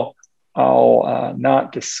so I'll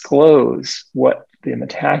not disclose what the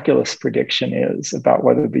Metaculus prediction is about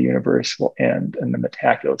whether the universe will end and the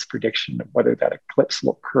Metaculus prediction of whether that eclipse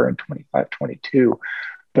will occur in 2522.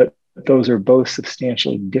 But those are both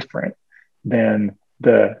substantially different than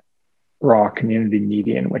the raw community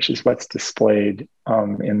median, which is what's displayed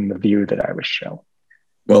in the view that I was showing.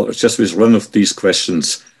 Well, it's just with one of these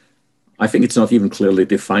questions, I think it's not even clearly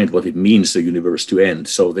defined what it means the universe to end.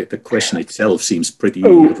 So the question itself seems pretty.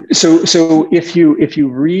 So if you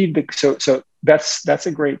read so that's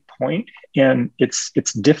a great point, and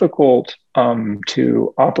it's difficult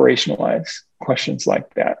to operationalize questions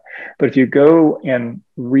like that. But if you go and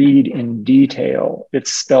read in detail,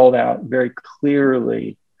 it's spelled out very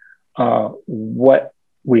clearly what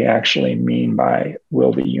we actually mean by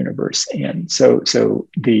will the universe end. So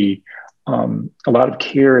a lot of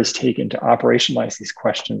care is taken to operationalize these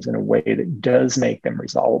questions in a way that does make them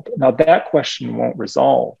resolvable. Now that question won't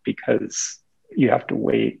resolve because you have to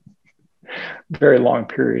wait a very long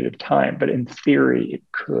period of time, but in theory it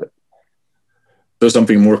could. So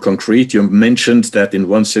something more concrete, you mentioned that in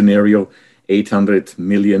one scenario, 800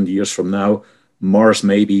 million years from now, Mars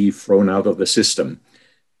may be thrown out of the system.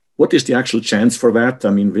 What is the actual chance for that?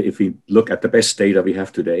 I mean, if we look at the best data we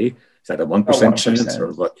have today, is that a 1% chance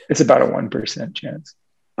or what? It's about a 1% chance.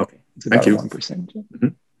 Okay, it's about thank you. 1% chance. Mm-hmm.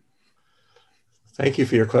 Thank you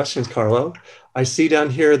for your questions, Carlo. I see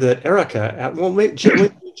down here that Erica,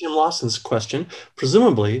 Jim Lawson's question,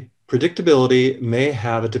 presumably predictability may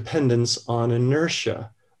have a dependence on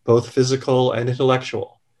inertia, both physical and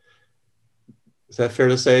intellectual. Is that fair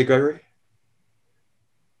to say, Gregory?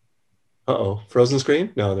 Uh-oh, frozen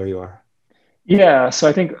screen? No, there you are. Yeah, so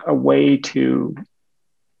I think a way to,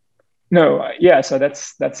 so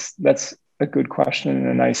that's a good question and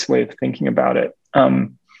a nice way of thinking about it.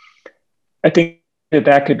 I think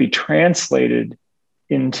that could be translated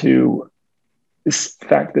into this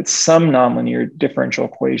fact that some nonlinear differential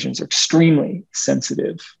equations are extremely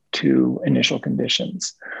sensitive to initial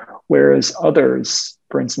conditions, whereas others,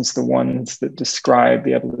 for instance, the ones that describe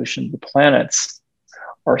the evolution of the planets,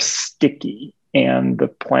 are sticky. and the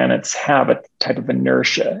planets have a type of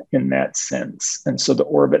inertia in that sense. And so the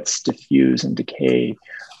orbits diffuse and decay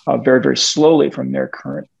very, very slowly from their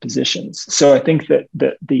current positions. So I think that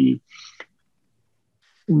the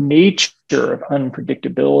nature of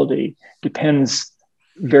unpredictability depends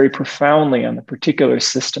very profoundly on the particular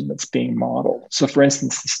system that's being modeled. So for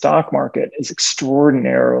instance, the stock market is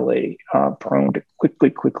extraordinarily prone to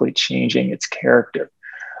quickly changing its character.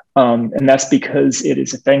 And that's because it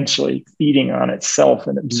is eventually feeding on itself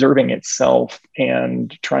and observing itself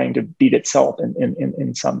and trying to beat itself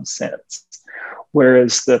in some sense.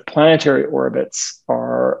 Whereas the planetary orbits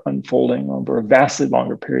are unfolding over a vastly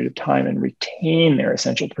longer period of time and retain their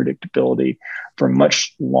essential predictability for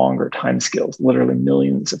much longer timescales, literally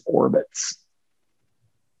millions of orbits.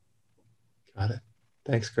 Got it.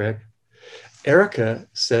 Thanks, Greg. Erica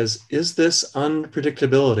says, is this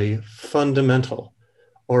unpredictability fundamental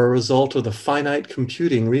or a result of the finite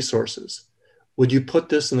computing resources? Would you put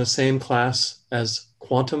this in the same class as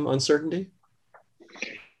quantum uncertainty?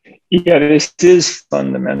 Yeah, this is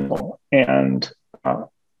fundamental. And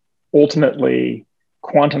ultimately,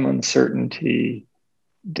 quantum uncertainty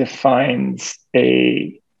defines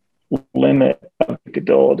a limit of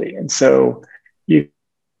predictability. And so you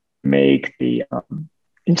make the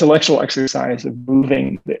intellectual exercise of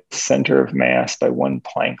moving the center of mass by one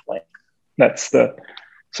Planck length. That's the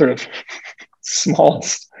sort of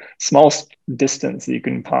smallest distance that you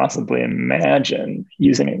can possibly imagine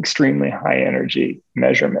using an extremely high energy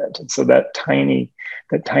measurement. And so that tiny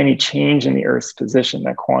change in the Earth's position,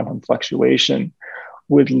 that quantum fluctuation,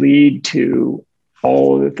 would lead to,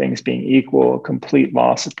 all of the things being equal, a complete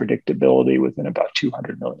loss of predictability within about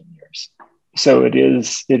 200 million years. So it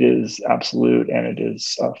is absolute, and it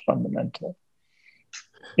is fundamental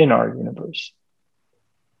in our universe.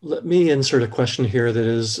 Let me insert a question here that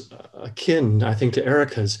is akin, I think, to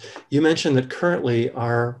Erica's. You mentioned that currently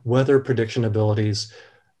our weather prediction abilities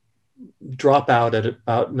drop out at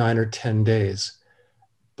about 9 or 10 days.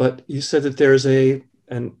 But you said that there's an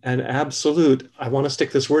absolute, I want to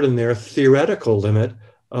stick this word in there, theoretical limit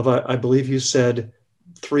of, I believe you said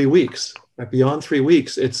 3 weeks. Beyond 3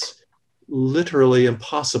 weeks, it's literally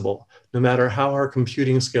impossible, no matter how our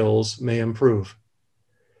computing skills may improve.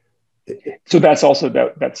 So that's also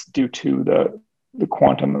that's due to the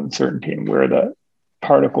quantum uncertainty and where the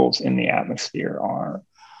particles in the atmosphere are.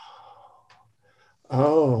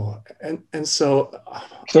 Oh, and so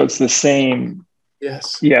it's the same.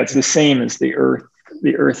 Yes. Yeah, it's the same as the Earth.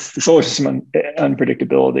 The solar system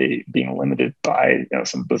unpredictability being limited by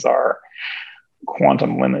some bizarre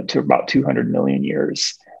quantum limit to about 200 million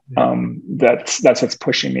years. That's what's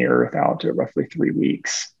pushing the Earth out to roughly 3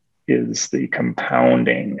 weeks. Is the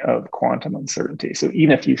compounding of quantum uncertainty. So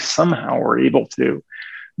even if you somehow were able to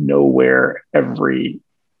know where every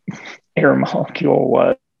air molecule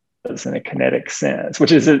was in a kinetic sense,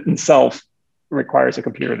 which is itself requires a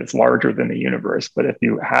computer that's larger than the universe. But if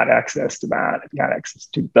you had access to that, if you had access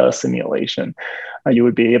to the simulation, you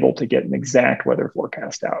would be able to get an exact weather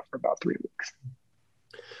forecast out for about 3 weeks.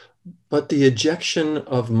 But the ejection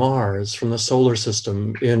of Mars from the solar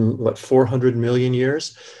system in, 400 million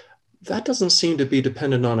years, that doesn't seem to be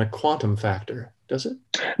dependent on a quantum factor, does it?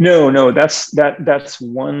 No, that's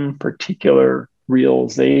one particular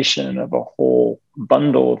realization of a whole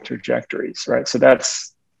bundle of trajectories, right? So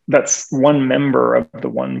that's one member of the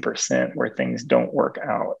 1% where things don't work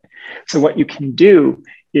out. So what you can do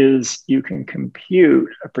is you can compute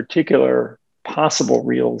a particular possible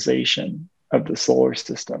realization of the solar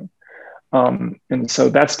system. And so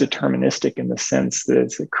that's deterministic in the sense that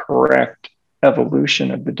it's a correct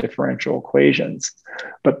evolution of the differential equations.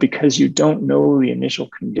 But because you don't know the initial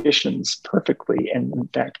conditions perfectly, and in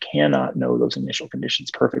fact cannot know those initial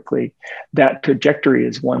conditions perfectly, that trajectory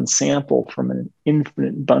is one sample from an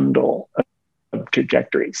infinite bundle of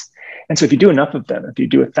trajectories. And so if you do enough of them, if you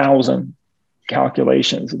do 1,000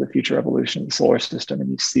 calculations of the future evolution of the solar system,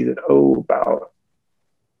 and you see that, about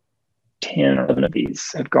 10 or 11 of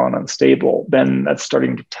these have gone unstable, then that's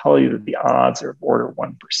starting to tell you that the odds are of order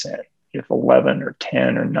 1%. If 11 or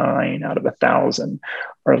 10 or 9 out of 1,000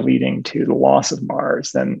 are leading to the loss of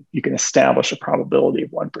Mars, then you can establish a probability of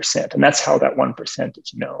 1%. And that's how that 1%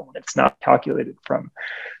 is known. It's not calculated from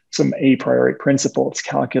some a priori principle. It's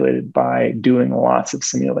calculated by doing lots of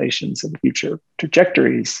simulations of the future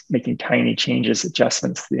trajectories, making tiny changes,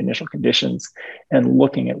 adjustments to the initial conditions, and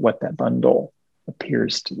looking at what that bundle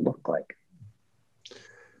appears to look like.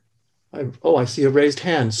 I see a raised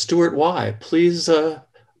hand. Stuart Y., please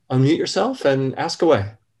unmute yourself and ask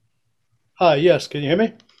away. Hi, yes, can you hear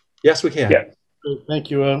me? Yes, we can. Yeah.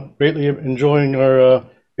 Thank you. Greatly enjoying our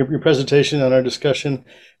your presentation and our discussion.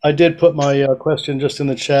 I did put my question just in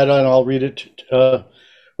the chat, and I'll read it.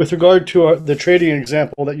 With regard to the trading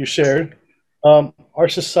example that you shared, our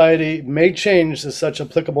society may change to such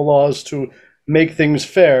applicable laws to make things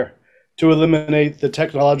fair, to eliminate the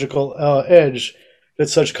technological edge that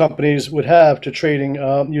such companies would have to trading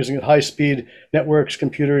using high-speed networks,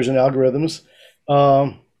 computers, and algorithms.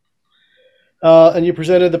 And you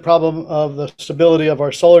presented the problem of the stability of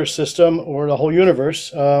our solar system or the whole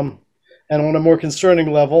universe. And on a more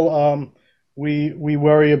concerning level, we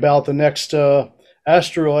worry about the next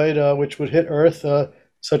asteroid which would hit Earth,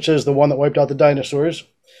 such as the one that wiped out the dinosaurs.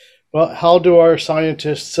 Well, how do our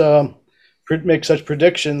scientists make such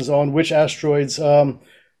predictions on which asteroids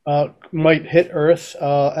might hit Earth,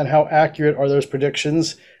 and how accurate are those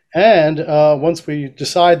predictions? And once we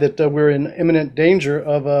decide that we're in imminent danger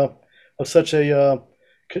of such a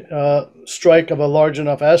strike of a large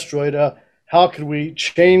enough asteroid, how could we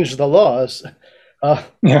change the laws to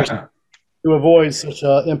avoid such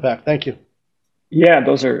impact? Thank you. Yeah,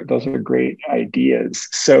 those are great ideas.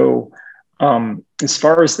 So as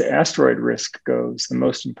far as the asteroid risk goes, the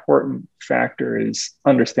most important factor is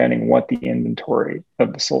understanding what the inventory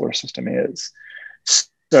of the solar system is.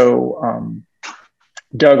 So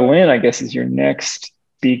Doug Lynn, I guess, is your next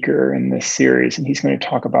speaker in this series, and he's going to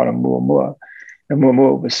talk about Oumuamua.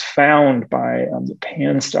 Oumuamua was found by the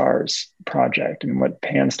Pan-STARRS project, and what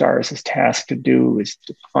Pan-STARRS is tasked to do is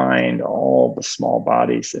to find all the small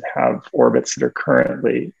bodies that have orbits that are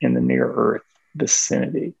currently in the near-Earth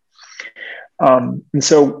vicinity. And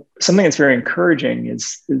so something that's very encouraging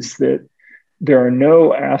is that there are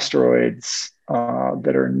no asteroids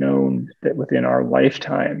that are known that within our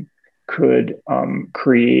lifetime could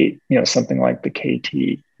create, something like the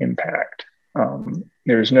KT impact.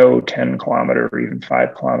 There's no 10-kilometer or even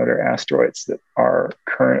 5-kilometer asteroids that are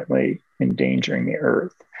currently endangering the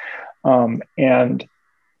Earth. And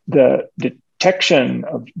the detection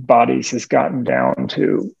of bodies has gotten down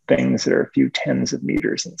to things that are a few tens of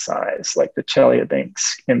meters in size, like the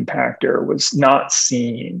Chelyabinsk impactor was not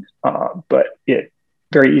seen, but it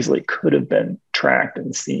very easily could have been tracked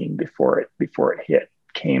and seen before it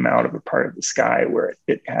came out of a part of the sky where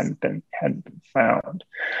it hadn't been found.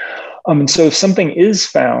 And so if something is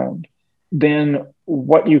found, then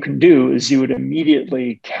what you can do is you would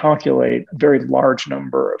immediately calculate a very large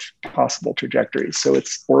number of possible trajectories. So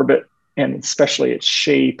its orbit, and especially its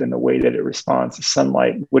shape and the way that it responds to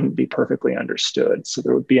sunlight, wouldn't be perfectly understood. So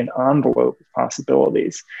there would be an envelope of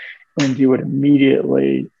possibilities, and you would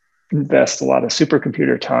immediately invest a lot of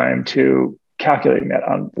supercomputer time to calculating that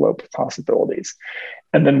envelope of possibilities.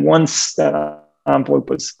 And then once that envelope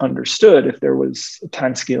was understood, if there was a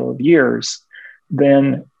time scale of years,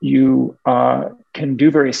 then you can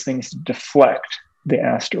do various things to deflect the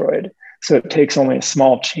asteroid. So it takes only a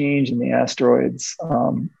small change in the asteroid's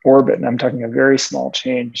orbit, and I'm talking a very small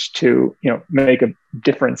change, to make a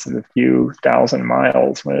difference of a few thousand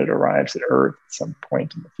miles when it arrives at Earth at some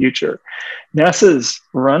point in the future. NASA's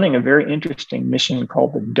running a very interesting mission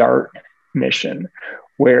called the DART mission,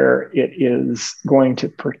 where it is going to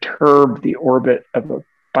perturb the orbit of a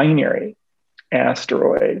binary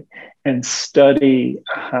asteroid and study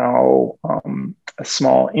how a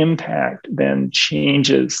small impact then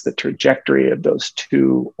changes the trajectory of those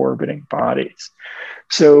two orbiting bodies.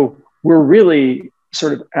 So we're really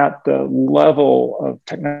sort of at the level of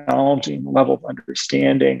technology and level of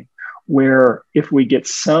understanding where if we get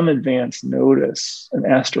some advance notice, an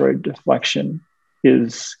asteroid deflection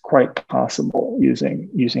is quite possible using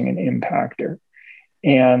an impactor.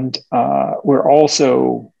 And we're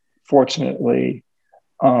also fortunately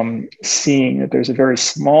seeing that there's a very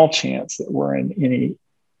small chance that we're in any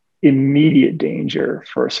immediate danger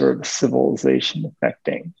for sort of a civilization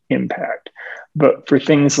affecting impact. But for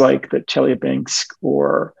things like the Chelyabinsk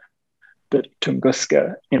or the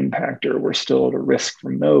Tunguska impactor, we're still at a risk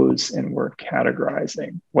from those, and we're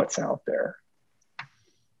categorizing what's out there.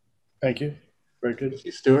 Thank you. Very good. Thank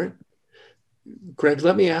you, Stuart. Greg,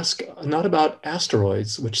 let me ask not about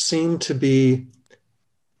asteroids, which seem to be,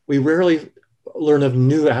 we rarely learn of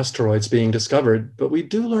new asteroids being discovered, but we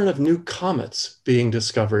do learn of new comets being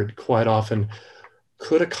discovered quite often.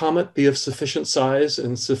 Could a comet be of sufficient size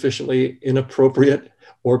and sufficiently inappropriate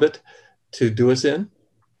orbit to do us in?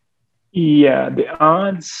 Yeah, the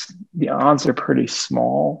odds are pretty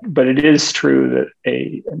small, but it is true that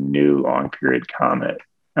a new long period comet,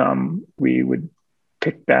 we would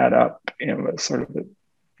pick that up in a sort of a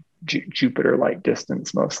Jupiter-like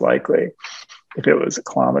distance, most likely, if it was a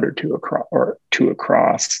kilometer or two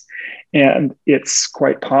across. And it's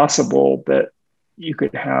quite possible that you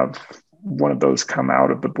could have one of those come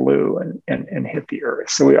out of the blue and hit the Earth.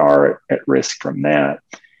 So we are at risk from that.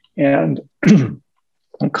 And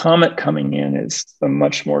a comet coming in is a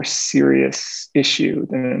much more serious issue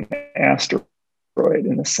than an asteroid,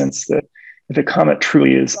 in the sense that if a comet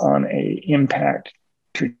truly is on a impact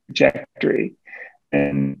trajectory,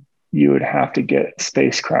 then you would have to get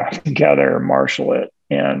spacecraft together, marshal it,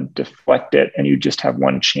 and deflect it, and you just have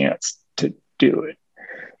one chance to do it.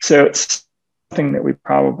 So it's something that we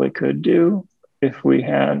probably could do if we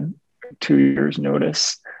had 2 years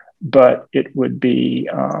notice, but it would be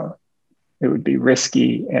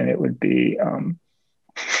risky, and it would be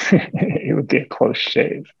it would be a close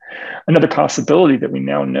shave. Another possibility that we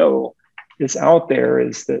now know is out there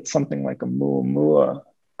is that something like a Oumuamua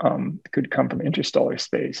could come from interstellar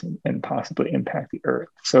space and possibly impact the Earth.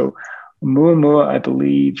 So Oumuamua, I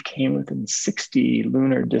believe, came within 60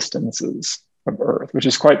 lunar distances of Earth, which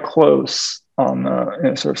is quite close on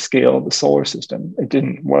a sort of scale of the solar system.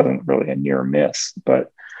 It wasn't really a near miss,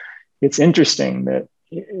 but it's interesting that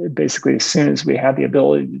basically as soon as we had the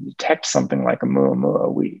ability to detect something like a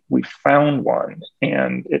Oumuamua, we found one,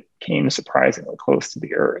 and it came surprisingly close to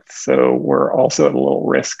the Earth. So we're also at a little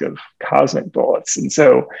risk of cosmic bullets. And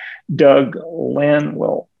so Doug Lynn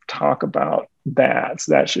will talk about that.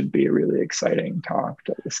 So that should be a really exciting talk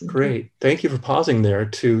to listen to. Great. Thank you for pausing there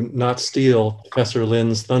to not steal Professor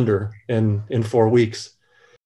Lynn's thunder in 4 weeks.